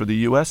problems for the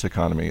U.S.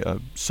 economy: a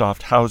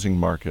soft housing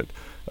market,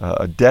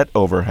 a debt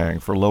overhang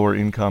for lower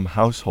income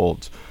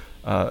households.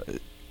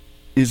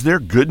 Is there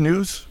good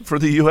news for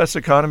the U.S.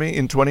 economy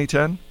in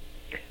 2010?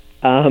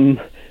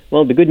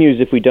 Well, the good news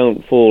if we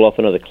don't fall off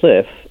another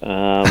cliff.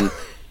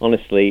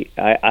 Honestly,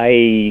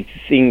 I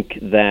think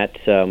that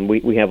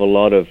we have a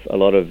lot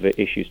of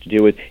issues to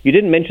deal with. You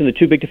didn't mention the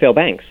too big to fail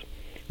banks,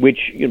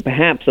 which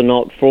perhaps are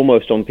not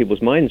foremost on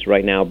people's minds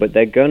right now, but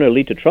they're going to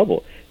lead to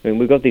trouble. I mean,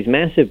 we've got these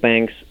massive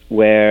banks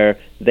where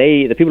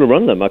the people who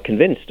run them are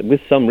convinced,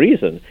 with some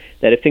reason,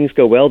 that if things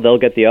go well, they'll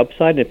get the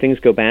upside, and if things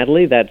go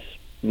badly, that's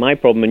my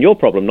problem and your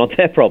problem, not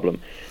their problem.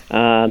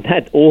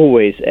 That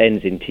always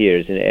ends in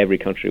tears in every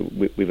country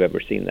we've ever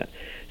seen that.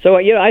 So,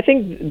 I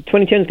think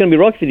 2010 is going to be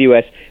rocky for the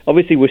U.S.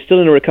 Obviously, we're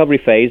still in a recovery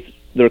phase.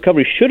 The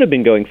recovery should have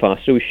been going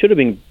faster. We should have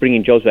been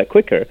bringing jobs back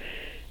quicker.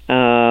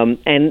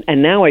 And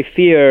now I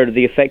fear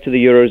the effect of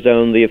the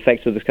Eurozone, the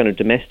effects of this kind of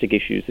domestic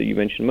issues that you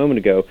mentioned a moment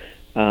ago,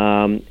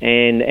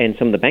 and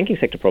some of the banking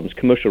sector problems.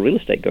 Commercial real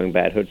estate going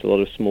bad hurts a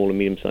lot of small and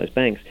medium-sized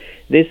banks.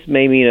 This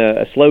may mean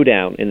a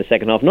slowdown in the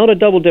second half. Not a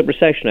double-dip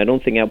recession. I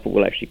don't think output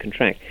will actually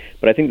contract.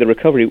 But I think the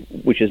recovery,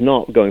 which is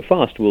not going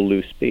fast, will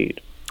lose speed.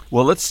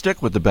 Well, let's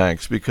stick with the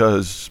banks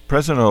because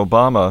President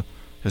Obama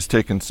has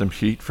taken some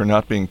heat for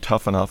not being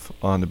tough enough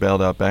on the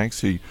bailed-out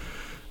banks. He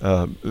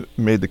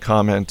made the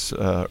comment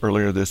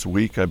earlier this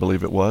week, I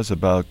believe it was,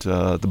 about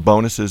the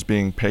bonuses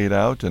being paid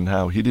out and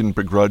how he didn't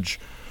begrudge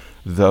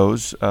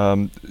those.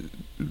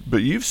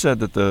 But you've said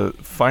that the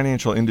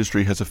financial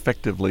industry has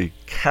effectively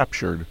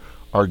captured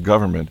our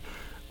government.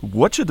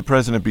 What should the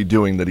president be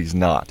doing that he's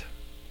not?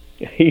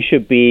 He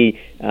should be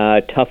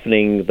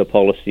toughening the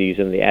policies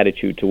and the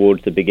attitude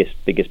towards the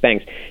biggest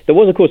banks. There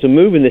was, of course, a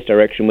move in this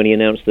direction when he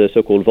announced the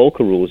so-called Volcker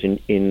rules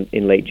in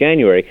late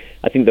January.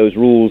 I think those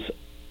rules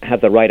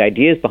have the right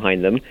ideas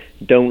behind them.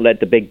 Don't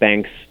let the big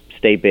banks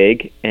stay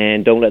big,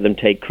 and don't let them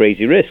take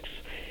crazy risks.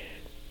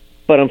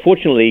 But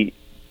unfortunately,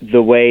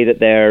 the way that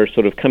they're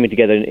sort of coming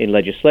together in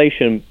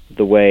legislation,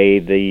 the way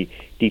the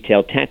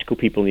detailed tactical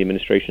people in the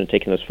administration are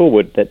taking those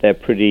forward, that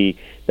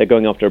they're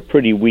going after a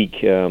pretty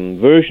weak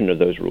version of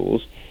those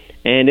rules.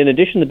 And in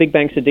addition, the big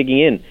banks are digging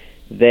in.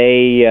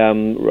 They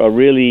are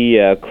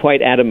really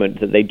quite adamant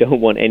that they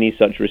don't want any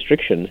such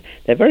restrictions.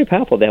 They're very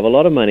powerful. They have a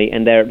lot of money,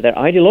 and their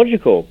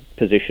ideological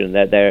position,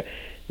 that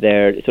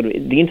their sort of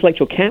the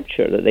intellectual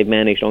capture that they've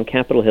managed on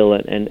Capitol Hill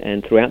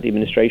and throughout the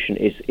administration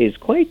is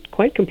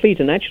quite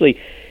complete and actually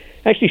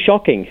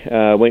shocking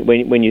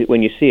when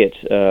you see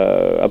it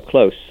up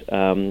close.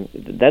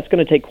 That's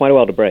going to take quite a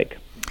while to break.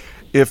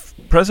 If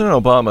President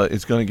Obama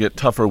is going to get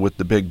tougher with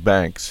the big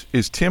banks,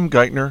 is Tim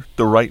Geithner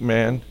the right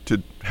man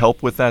to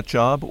help with that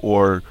job,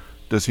 or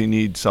does he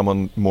need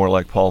someone more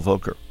like Paul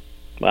Volcker?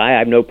 Well, I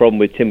have no problem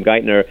with Tim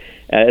Geithner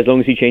as long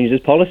as he changes his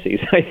policies.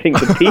 I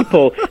think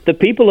the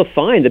people are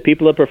fine. The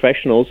people are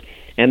professionals,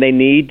 and they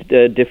need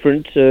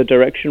different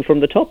direction from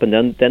the top, and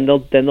then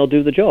they'll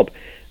do the job.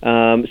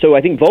 So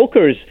I think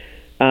Volcker's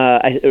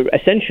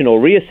ascension or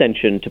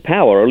reascension to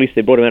power, or at least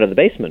they brought him out of the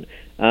basement,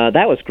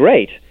 that was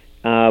great.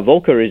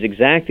 Volcker is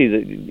exactly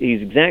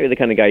the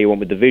kind of guy you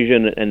want with the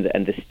vision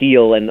and the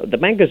steel, and the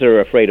bankers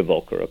are afraid of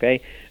Volcker, okay?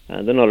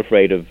 They're not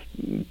afraid of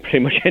pretty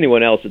much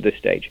anyone else at this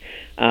stage.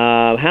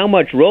 How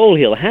much role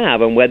he'll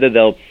have and whether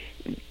they'll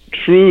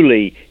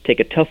truly take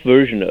a tough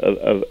version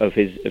of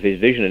his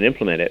vision and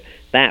implement it,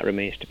 that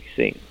remains to be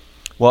seen.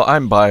 Well,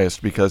 I'm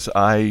biased because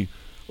I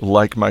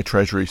like my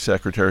Treasury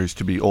secretaries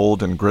to be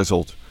old and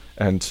grizzled,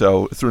 and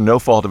so through no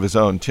fault of his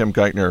own, Tim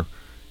Geithner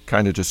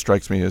kind of just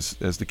strikes me as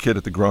the kid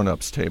at the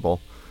grown-ups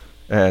table.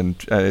 And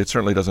it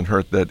certainly doesn't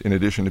hurt that in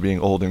addition to being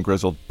old and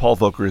grizzled, Paul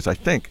Volcker is, I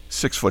think,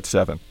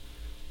 6'7".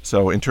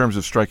 So in terms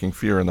of striking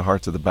fear in the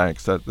hearts of the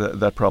banks,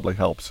 that probably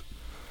helps.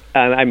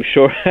 I'm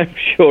sure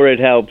it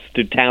helps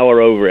to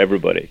tower over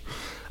everybody.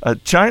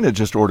 China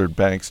just ordered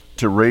banks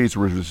to raise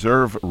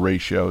reserve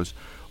ratios.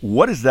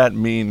 What does that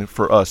mean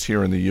for us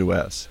here in the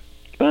U.S.?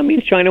 Well, it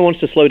means China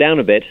wants to slow down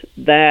a bit.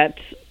 That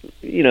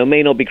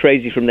may not be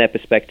crazy from their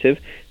perspective.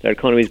 Their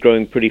economy is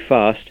growing pretty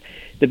fast.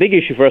 The big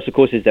issue for us, of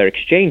course, is their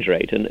exchange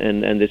rate,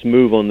 and this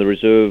move on the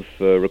reserve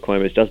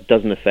requirements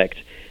doesn't affect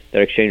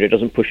their exchange rate,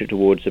 doesn't push it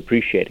towards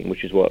appreciating,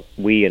 which is what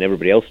we and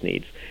everybody else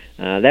needs.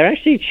 They're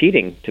actually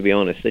cheating, to be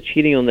honest. They're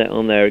cheating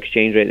on their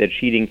exchange rate. They're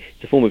cheating.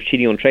 It's a form of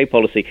cheating on trade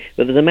policy.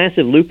 But there's a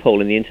massive loophole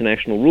in the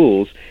international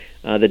rules.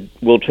 The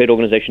World Trade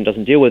Organization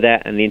doesn't deal with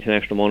that, and the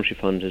International Monetary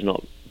Fund has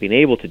not been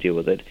able to deal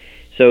with it.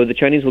 So the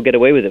Chinese will get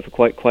away with it for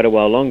quite a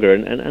while longer,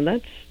 and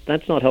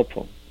that's not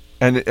helpful.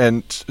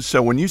 And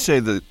so when you say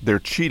that they're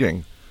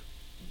cheating,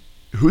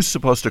 who's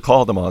supposed to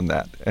call them on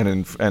that and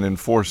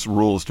enforce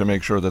rules to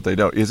make sure that they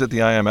don't? Is it the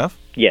IMF?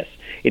 Yes,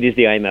 it is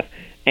the IMF.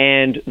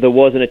 And there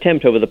was an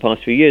attempt over the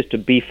past few years to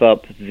beef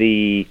up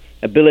the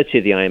ability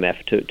of the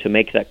IMF to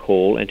make that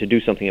call and to do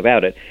something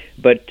about it.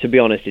 But to be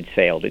honest, it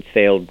failed. It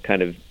failed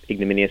kind of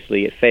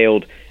ignominiously. It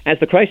failed as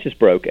the crisis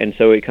broke, and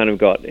so it kind of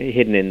got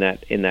hidden in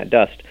that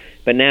dust.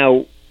 But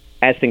now,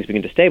 as things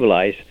begin to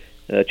stabilize,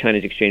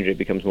 China's exchange rate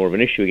becomes more of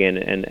an issue again,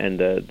 and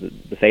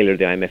the failure of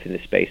the IMF in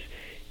this space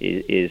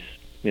is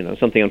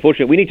something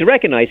unfortunate. We need to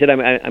recognize it.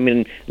 I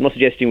mean, I'm not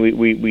suggesting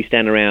we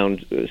stand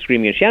around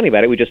screaming and shouting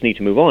about it. We just need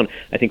to move on.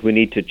 I think we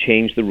need to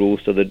change the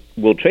rules so that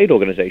World Trade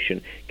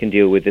Organization can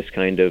deal with this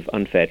kind of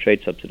unfair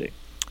trade subsidy.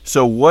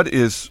 So what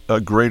is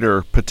a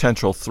greater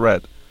potential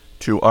threat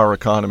to our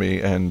economy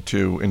and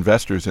to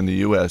investors in the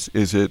U.S.?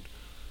 Is it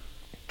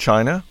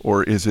China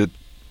or is it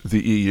the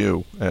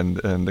EU and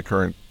the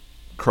current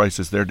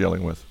crisis they're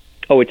dealing with?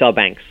 Oh, it's our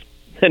banks.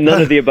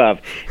 None of the above.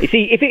 You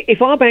see,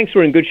 if our banks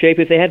were in good shape,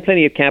 if they had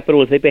plenty of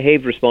capital, if they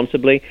behaved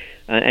responsibly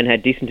and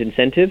had decent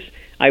incentives,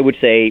 I would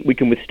say we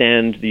can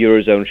withstand the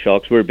Eurozone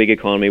shocks. We're a big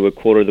economy. We're a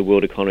quarter of the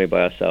world economy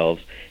by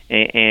ourselves.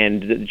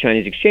 And the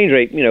Chinese exchange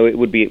rate, it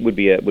would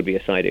be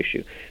a side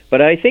issue.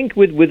 But I think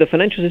with the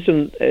financial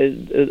system,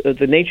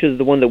 the nature of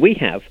the one that we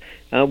have,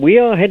 we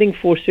are heading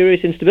for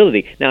serious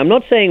instability. Now, I'm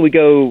not saying we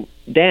go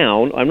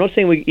down. I'm not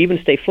saying we even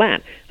stay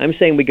flat. I'm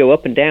saying we go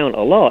up and down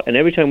a lot. And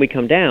every time we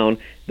come down,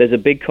 there's a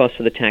big cost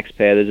for the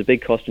taxpayer. There's a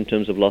big cost in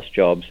terms of lost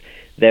jobs.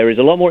 There is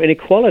a lot more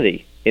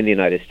inequality in the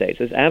United States.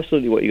 That's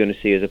absolutely what you're going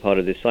to see as a part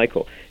of this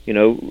cycle.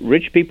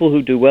 Rich people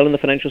who do well in the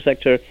financial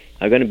sector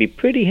are going to be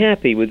pretty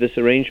happy with this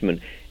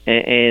arrangement.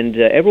 And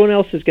everyone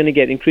else is going to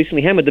get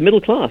increasingly hammered. The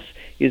middle class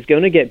is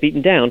going to get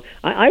beaten down.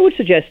 I would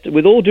suggest,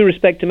 with all due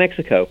respect to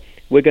Mexico,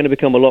 we're going to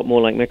become a lot more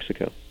like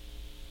Mexico.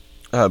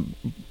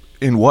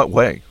 In what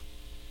way?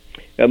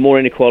 More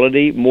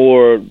inequality,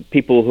 more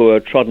people who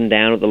are trodden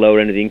down at the lower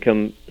end of the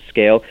income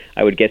scale.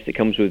 I would guess it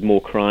comes with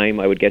more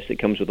crime. I would guess it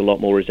comes with a lot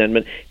more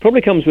resentment.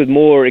 Probably comes with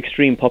more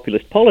extreme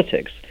populist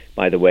politics,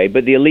 by the way,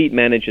 but the elite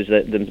manages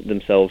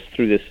themselves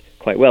through this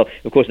quite well.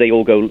 Of course, they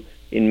all go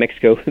in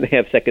Mexico. They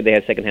have second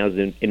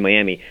houses in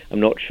Miami.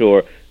 I'm not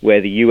sure where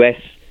the U.S.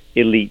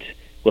 elite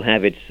will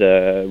have its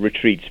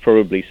retreats,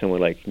 probably somewhere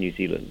like New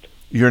Zealand.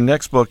 Your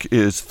next book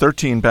is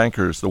 13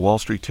 Bankers, The Wall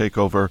Street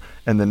Takeover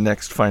and the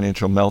Next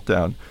Financial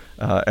Meltdown.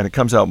 And it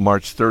comes out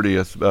March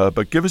 30th.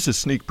 But give us a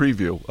sneak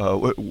preview.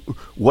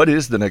 What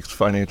is the next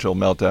financial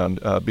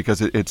meltdown? Because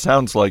it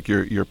sounds like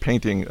you're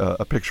painting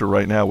a picture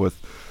right now with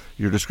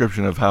your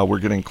description of how we're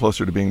getting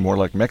closer to being more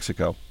like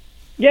Mexico.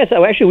 Yes,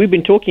 actually, we've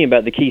been talking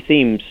about the key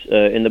themes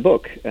in the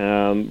book.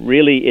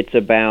 Really, it's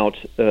about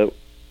the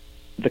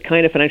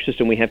kind of financial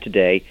system we have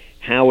today,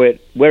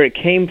 where it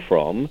came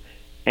from,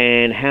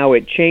 and how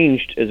it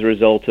changed as a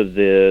result of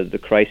the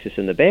crisis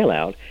and the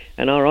bailout.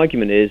 And our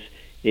argument is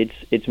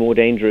it's more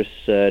dangerous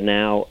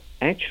now,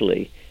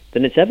 actually,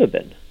 than it's ever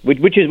been.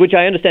 Which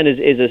I understand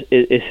is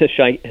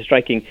a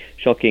striking,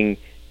 shocking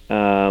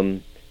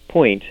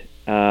point.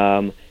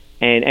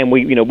 And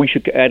we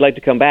should. I'd like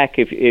to come back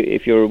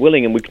if you're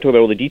willing, and we can talk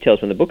about all the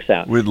details when the book's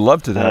out. We'd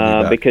love to have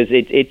you back, because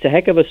it's a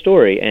heck of a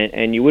story,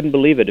 and you wouldn't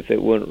believe it if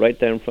it weren't right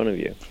there in front of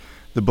you.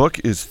 The book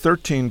is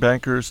 13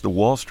 Bankers, The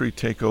Wall Street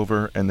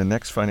Takeover, and the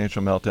Next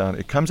Financial Meltdown.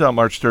 It comes out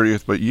March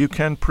 30th, but you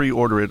can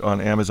pre-order it on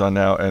Amazon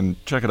now and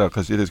check it out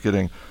because it is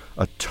getting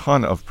a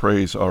ton of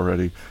praise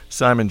already.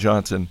 Simon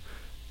Johnson,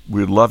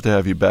 we'd love to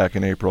have you back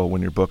in April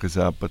when your book is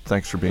out, but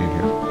thanks for being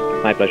here.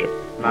 My pleasure.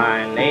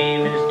 My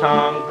name is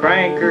Tom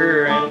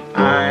Cranker, and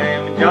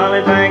I'm a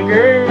jolly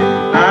banker.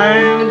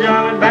 I'm a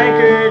jolly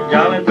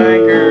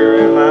banker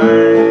am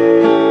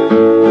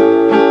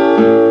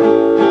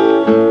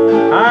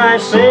I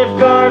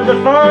safeguard the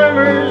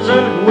farmers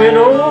and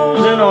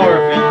widows and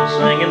orphans,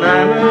 singing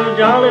I'm a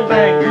jolly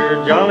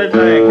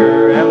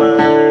banker am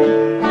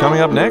I. Coming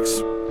up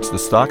next, it's the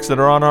stocks that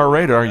are on our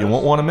radar. You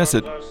won't want to miss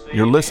it.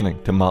 You're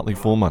listening to Motley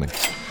Fool Money.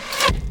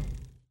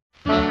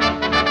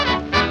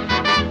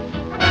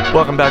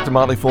 Welcome back to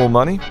Motley Fool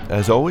Money.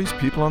 As always,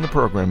 people on the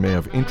program may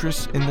have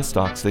interests in the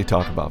stocks they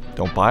talk about.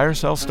 Don't buy or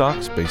sell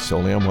stocks based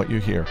solely on what you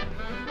hear.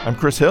 I'm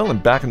Chris Hill,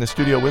 and back in the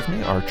studio with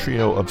me, our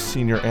trio of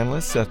senior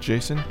analysts, Seth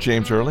Jason,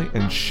 James Early,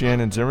 and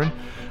Shannon Zirin.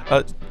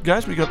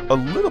 Guys, we got a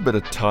little bit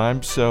of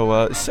time,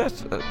 so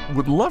Seth,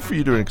 would love for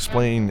you to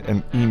explain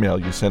an email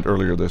you sent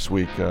earlier this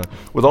week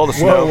with all the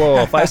snow.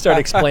 Whoa! If I start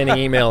explaining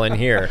email in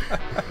here,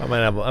 I'm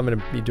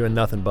gonna be doing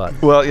nothing but.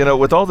 Well,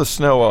 with all the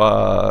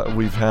snow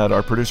we've had,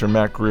 our producer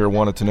Matt Greer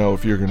wanted to know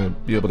if you're going to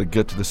be able to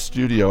get to the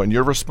studio, and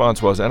your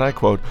response was, and I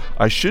quote,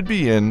 "I should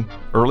be in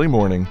early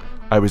morning.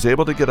 I was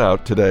able to get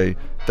out today.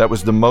 That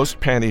was the most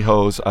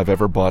pantyhose I've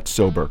ever bought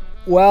sober."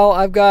 Well,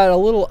 I've got a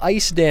little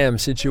ice dam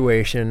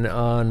situation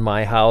on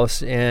my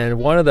house, and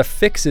one of the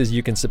fixes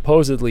you can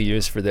supposedly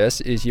use for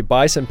this is you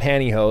buy some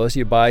pantyhose,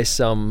 you buy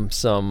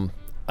some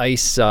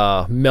ice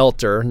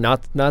melter,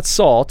 not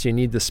salt. You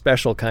need the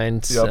special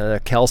kind,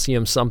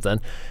 calcium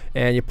something,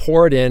 and you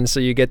pour it in so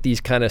you get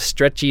these kind of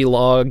stretchy,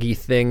 loggy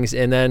things.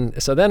 And then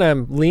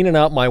I'm leaning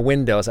out my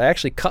windows. I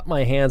actually cut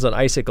my hands on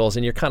icicles,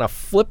 and you're kind of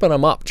flipping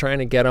them up, trying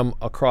to get them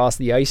across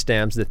the ice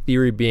dams. The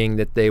theory being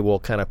that they will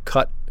kind of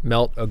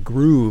melt a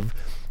groove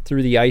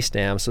through the ice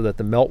dam so that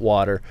the melt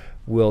water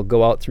will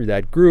go out through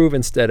that groove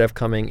instead of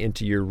coming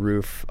into your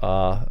roof,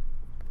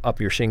 up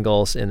your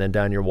shingles and then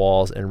down your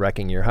walls and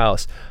wrecking your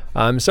house.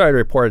 I'm sorry to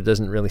report it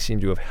doesn't really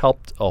seem to have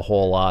helped a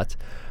whole lot.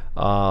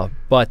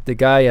 But the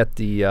guy at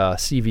the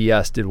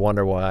CVS did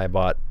wonder why I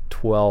bought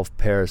 12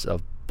 pairs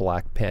of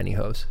black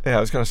pantyhose. Yeah, I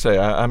was going to say,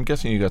 I'm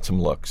guessing you got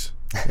some looks.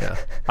 Yeah,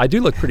 I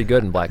do look pretty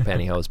good in black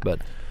pantyhose,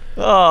 but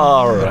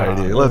All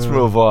righty, let's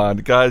move on.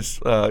 Guys,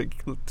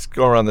 let's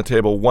go around the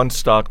table. One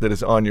stock that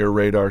is on your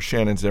radar.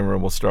 Shannon Zimmerman,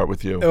 we'll start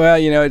with you. Well,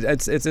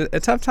 it's a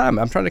tough time.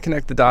 I'm trying to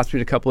connect the dots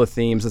between a couple of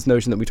themes. This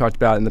notion that we talked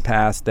about in the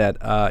past that,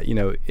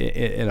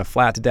 in a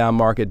flat to down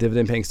market,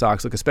 dividend-paying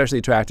stocks look especially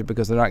attractive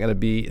because they're not going to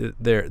be,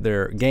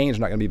 their gains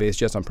are not going to be based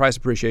just on price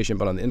appreciation,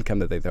 but on the income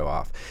that they throw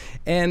off.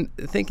 And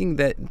thinking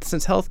that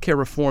since healthcare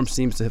reform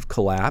seems to have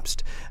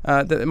collapsed,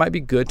 that it might be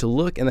good to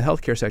look in the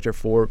healthcare sector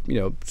for,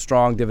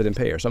 strong dividend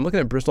payers. So I'm looking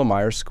at Bristol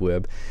Myers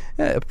Squibb,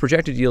 a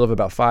projected yield of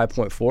about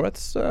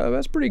 5.4.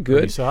 That's pretty good.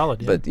 Pretty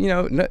solid, yeah. But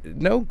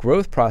no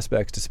growth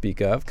prospects to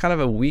speak of. Kind of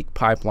a weak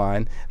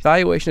pipeline.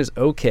 Valuation is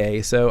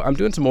okay, so I'm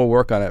doing some more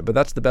work on it. But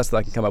that's the best that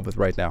I can come up with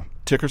right now.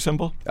 Ticker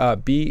symbol?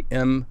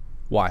 BMY.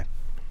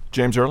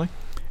 James Early?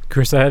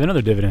 Chris, I have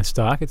another dividend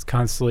stock. It's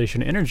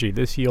Constellation Energy.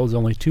 This yields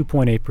only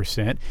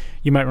 2.8%.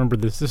 You might remember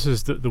this. This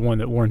is the one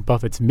that Warren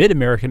Buffett's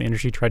Mid-American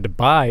Energy tried to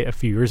buy a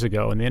few years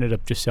ago, and they ended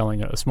up just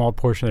selling a small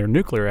portion of their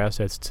nuclear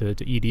assets to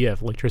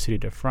EDF, Electricity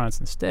de France,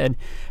 instead.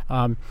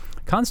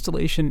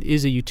 Constellation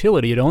is a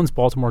utility. It owns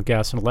Baltimore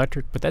Gas and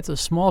Electric, but that's a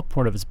small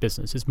part of its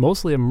business. It's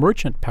mostly a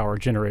merchant power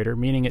generator,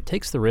 meaning it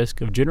takes the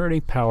risk of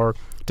generating power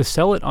to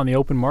sell it on the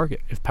open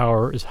market. If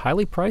power is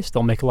highly priced,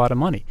 they'll make a lot of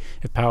money.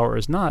 If power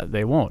is not,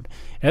 they won't.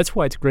 And that's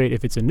why it's great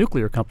if it's a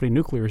nuclear company.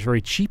 Nuclear is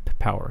very cheap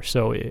power,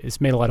 so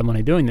it's made a lot of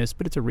money doing this,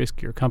 but it's a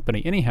riskier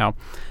company. Anyhow,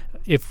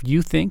 if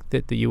you think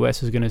that the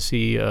U.S. is going to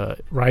see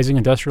rising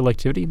industrial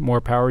activity, more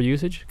power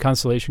usage,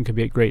 Constellation could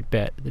be a great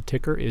bet. The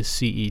ticker is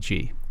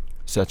CEG.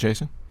 Seth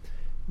Jason?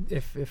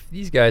 If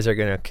these guys are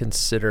going to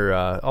consider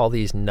all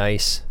these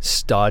nice,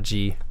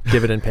 stodgy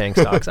dividend-paying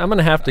stocks, I'm going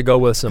to have to go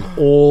with some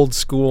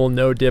old-school,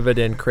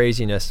 no-dividend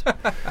craziness. It's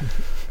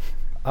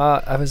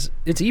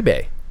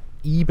eBay.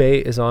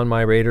 eBay is on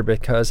my radar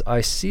because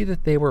I see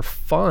that they were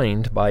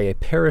fined by a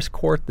Paris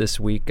court this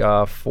week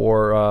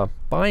for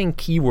buying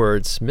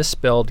keywords,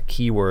 misspelled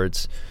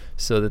keywords,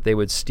 so that they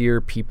would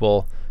steer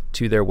people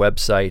to their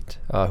website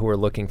who are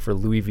looking for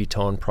Louis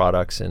Vuitton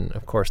products. And,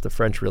 of course, the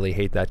French really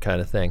hate that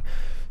kind of thing.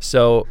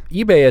 So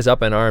eBay is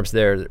up in arms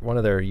there. One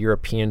of their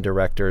European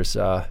directors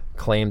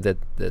claimed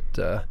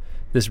that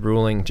this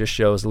ruling just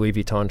shows Louis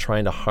Vuitton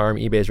trying to harm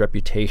eBay's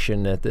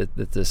reputation, that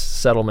this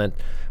settlement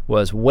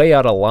was way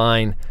out of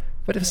line.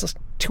 But it was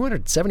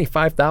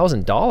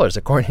 $275,000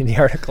 according to the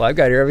article I've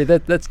got here. I mean,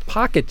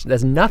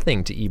 that's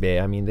nothing to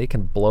eBay. I mean, they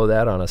can blow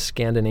that on a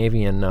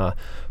Scandinavian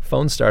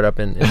phone startup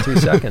in 2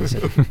 seconds,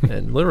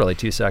 and literally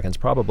 2 seconds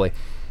probably.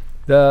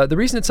 The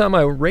reason it's on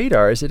my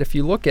radar is that if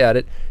you look at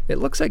it, it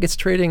looks like it's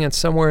trading at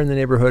somewhere in the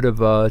neighborhood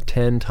of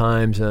 10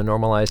 times a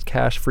normalized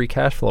free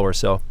cash flow or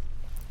so,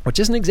 which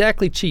isn't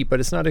exactly cheap,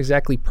 but it's not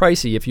exactly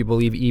pricey if you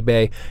believe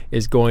eBay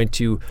is going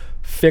to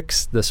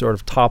fix the sort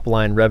of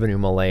top-line revenue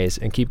malaise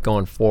and keep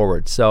going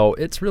forward. So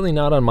it's really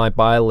not on my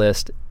buy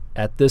list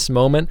at this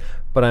moment,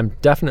 but I'm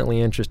definitely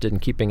interested in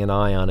keeping an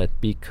eye on it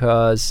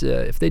because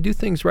if they do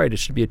things right, it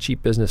should be a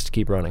cheap business to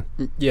keep running.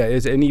 Yeah,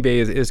 and eBay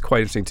is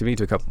quite interesting to me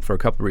for a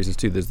couple of reasons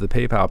too. There's the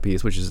PayPal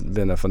piece, which has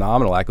been a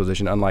phenomenal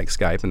acquisition, unlike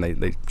Skype, and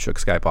they shook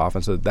Skype off,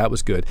 and so that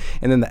was good.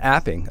 And then the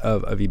apping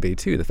of eBay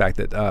too, the fact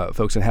that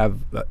folks can have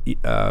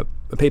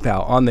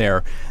PayPal on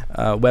their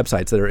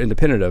websites that are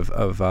independent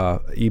of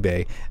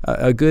eBay,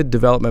 a good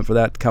development for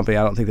that company.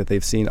 I don't think that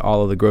they've seen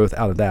all of the growth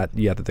out of that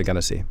yet that they're going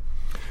to see.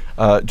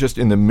 Just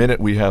in the minute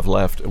we have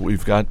left,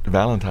 we've got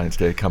Valentine's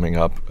Day coming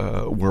up.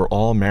 We're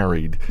all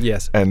married.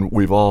 Yes. And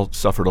we've all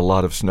suffered a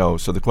lot of snow.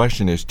 So the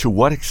question is, to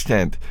what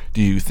extent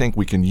do you think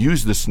we can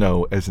use the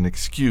snow as an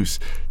excuse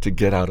to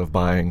get out of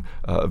buying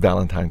a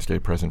Valentine's Day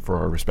present for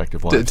our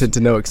respective wives? To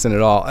no extent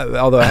at all.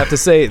 Although I have to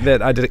say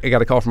that I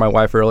got a call from my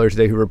wife earlier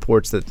today who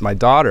reports that my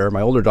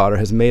older daughter,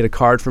 has made a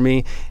card for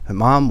me.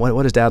 Mom,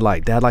 what does Dad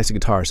like? Dad likes a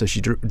guitar. So she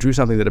drew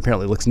something that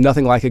apparently looks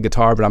nothing like a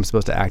guitar, but I'm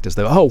supposed to act as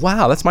though, oh,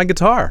 wow, that's my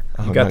guitar.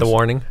 You got the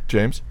warning.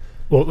 James?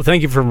 Well,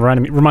 thank you for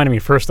reminding me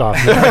first off.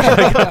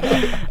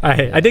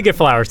 I did get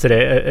flowers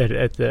today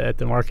at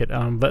the market,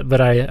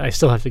 but I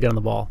still have to get on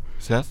the ball.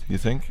 Seth, you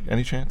think?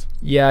 Any chance?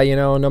 Yeah,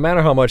 no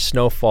matter how much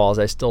snow falls,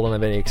 I still don't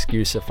have any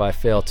excuse if I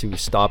fail to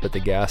stop at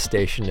the gas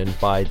station and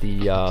buy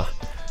the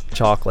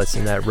chocolates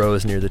in that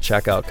rows near the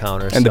checkout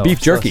counter. And the beef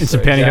jerky. And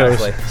some pantyhose.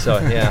 Exactly. So,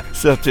 yeah.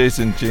 Seth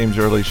Jason, James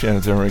Early,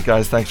 Shannon Zimmerman.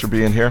 Guys, thanks for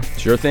being here.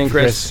 Sure thing,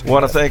 Chris.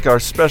 Want to thank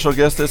our special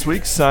guest this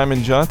week,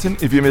 Simon Johnson.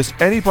 If you missed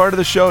any part of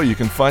the show, you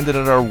can find it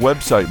at our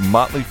website,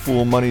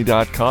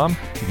 motleyfoolmoney.com.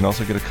 You can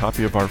also get a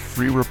copy of our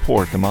free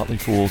report, The Motley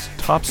Fool's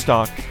Top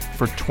Stock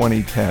for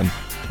 2010.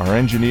 Our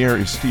engineer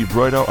is Steve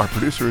Broido. Our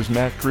producer is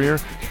Matt Greer.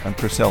 I'm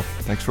Chris Elf.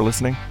 Thanks for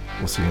listening.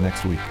 We'll see you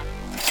next week.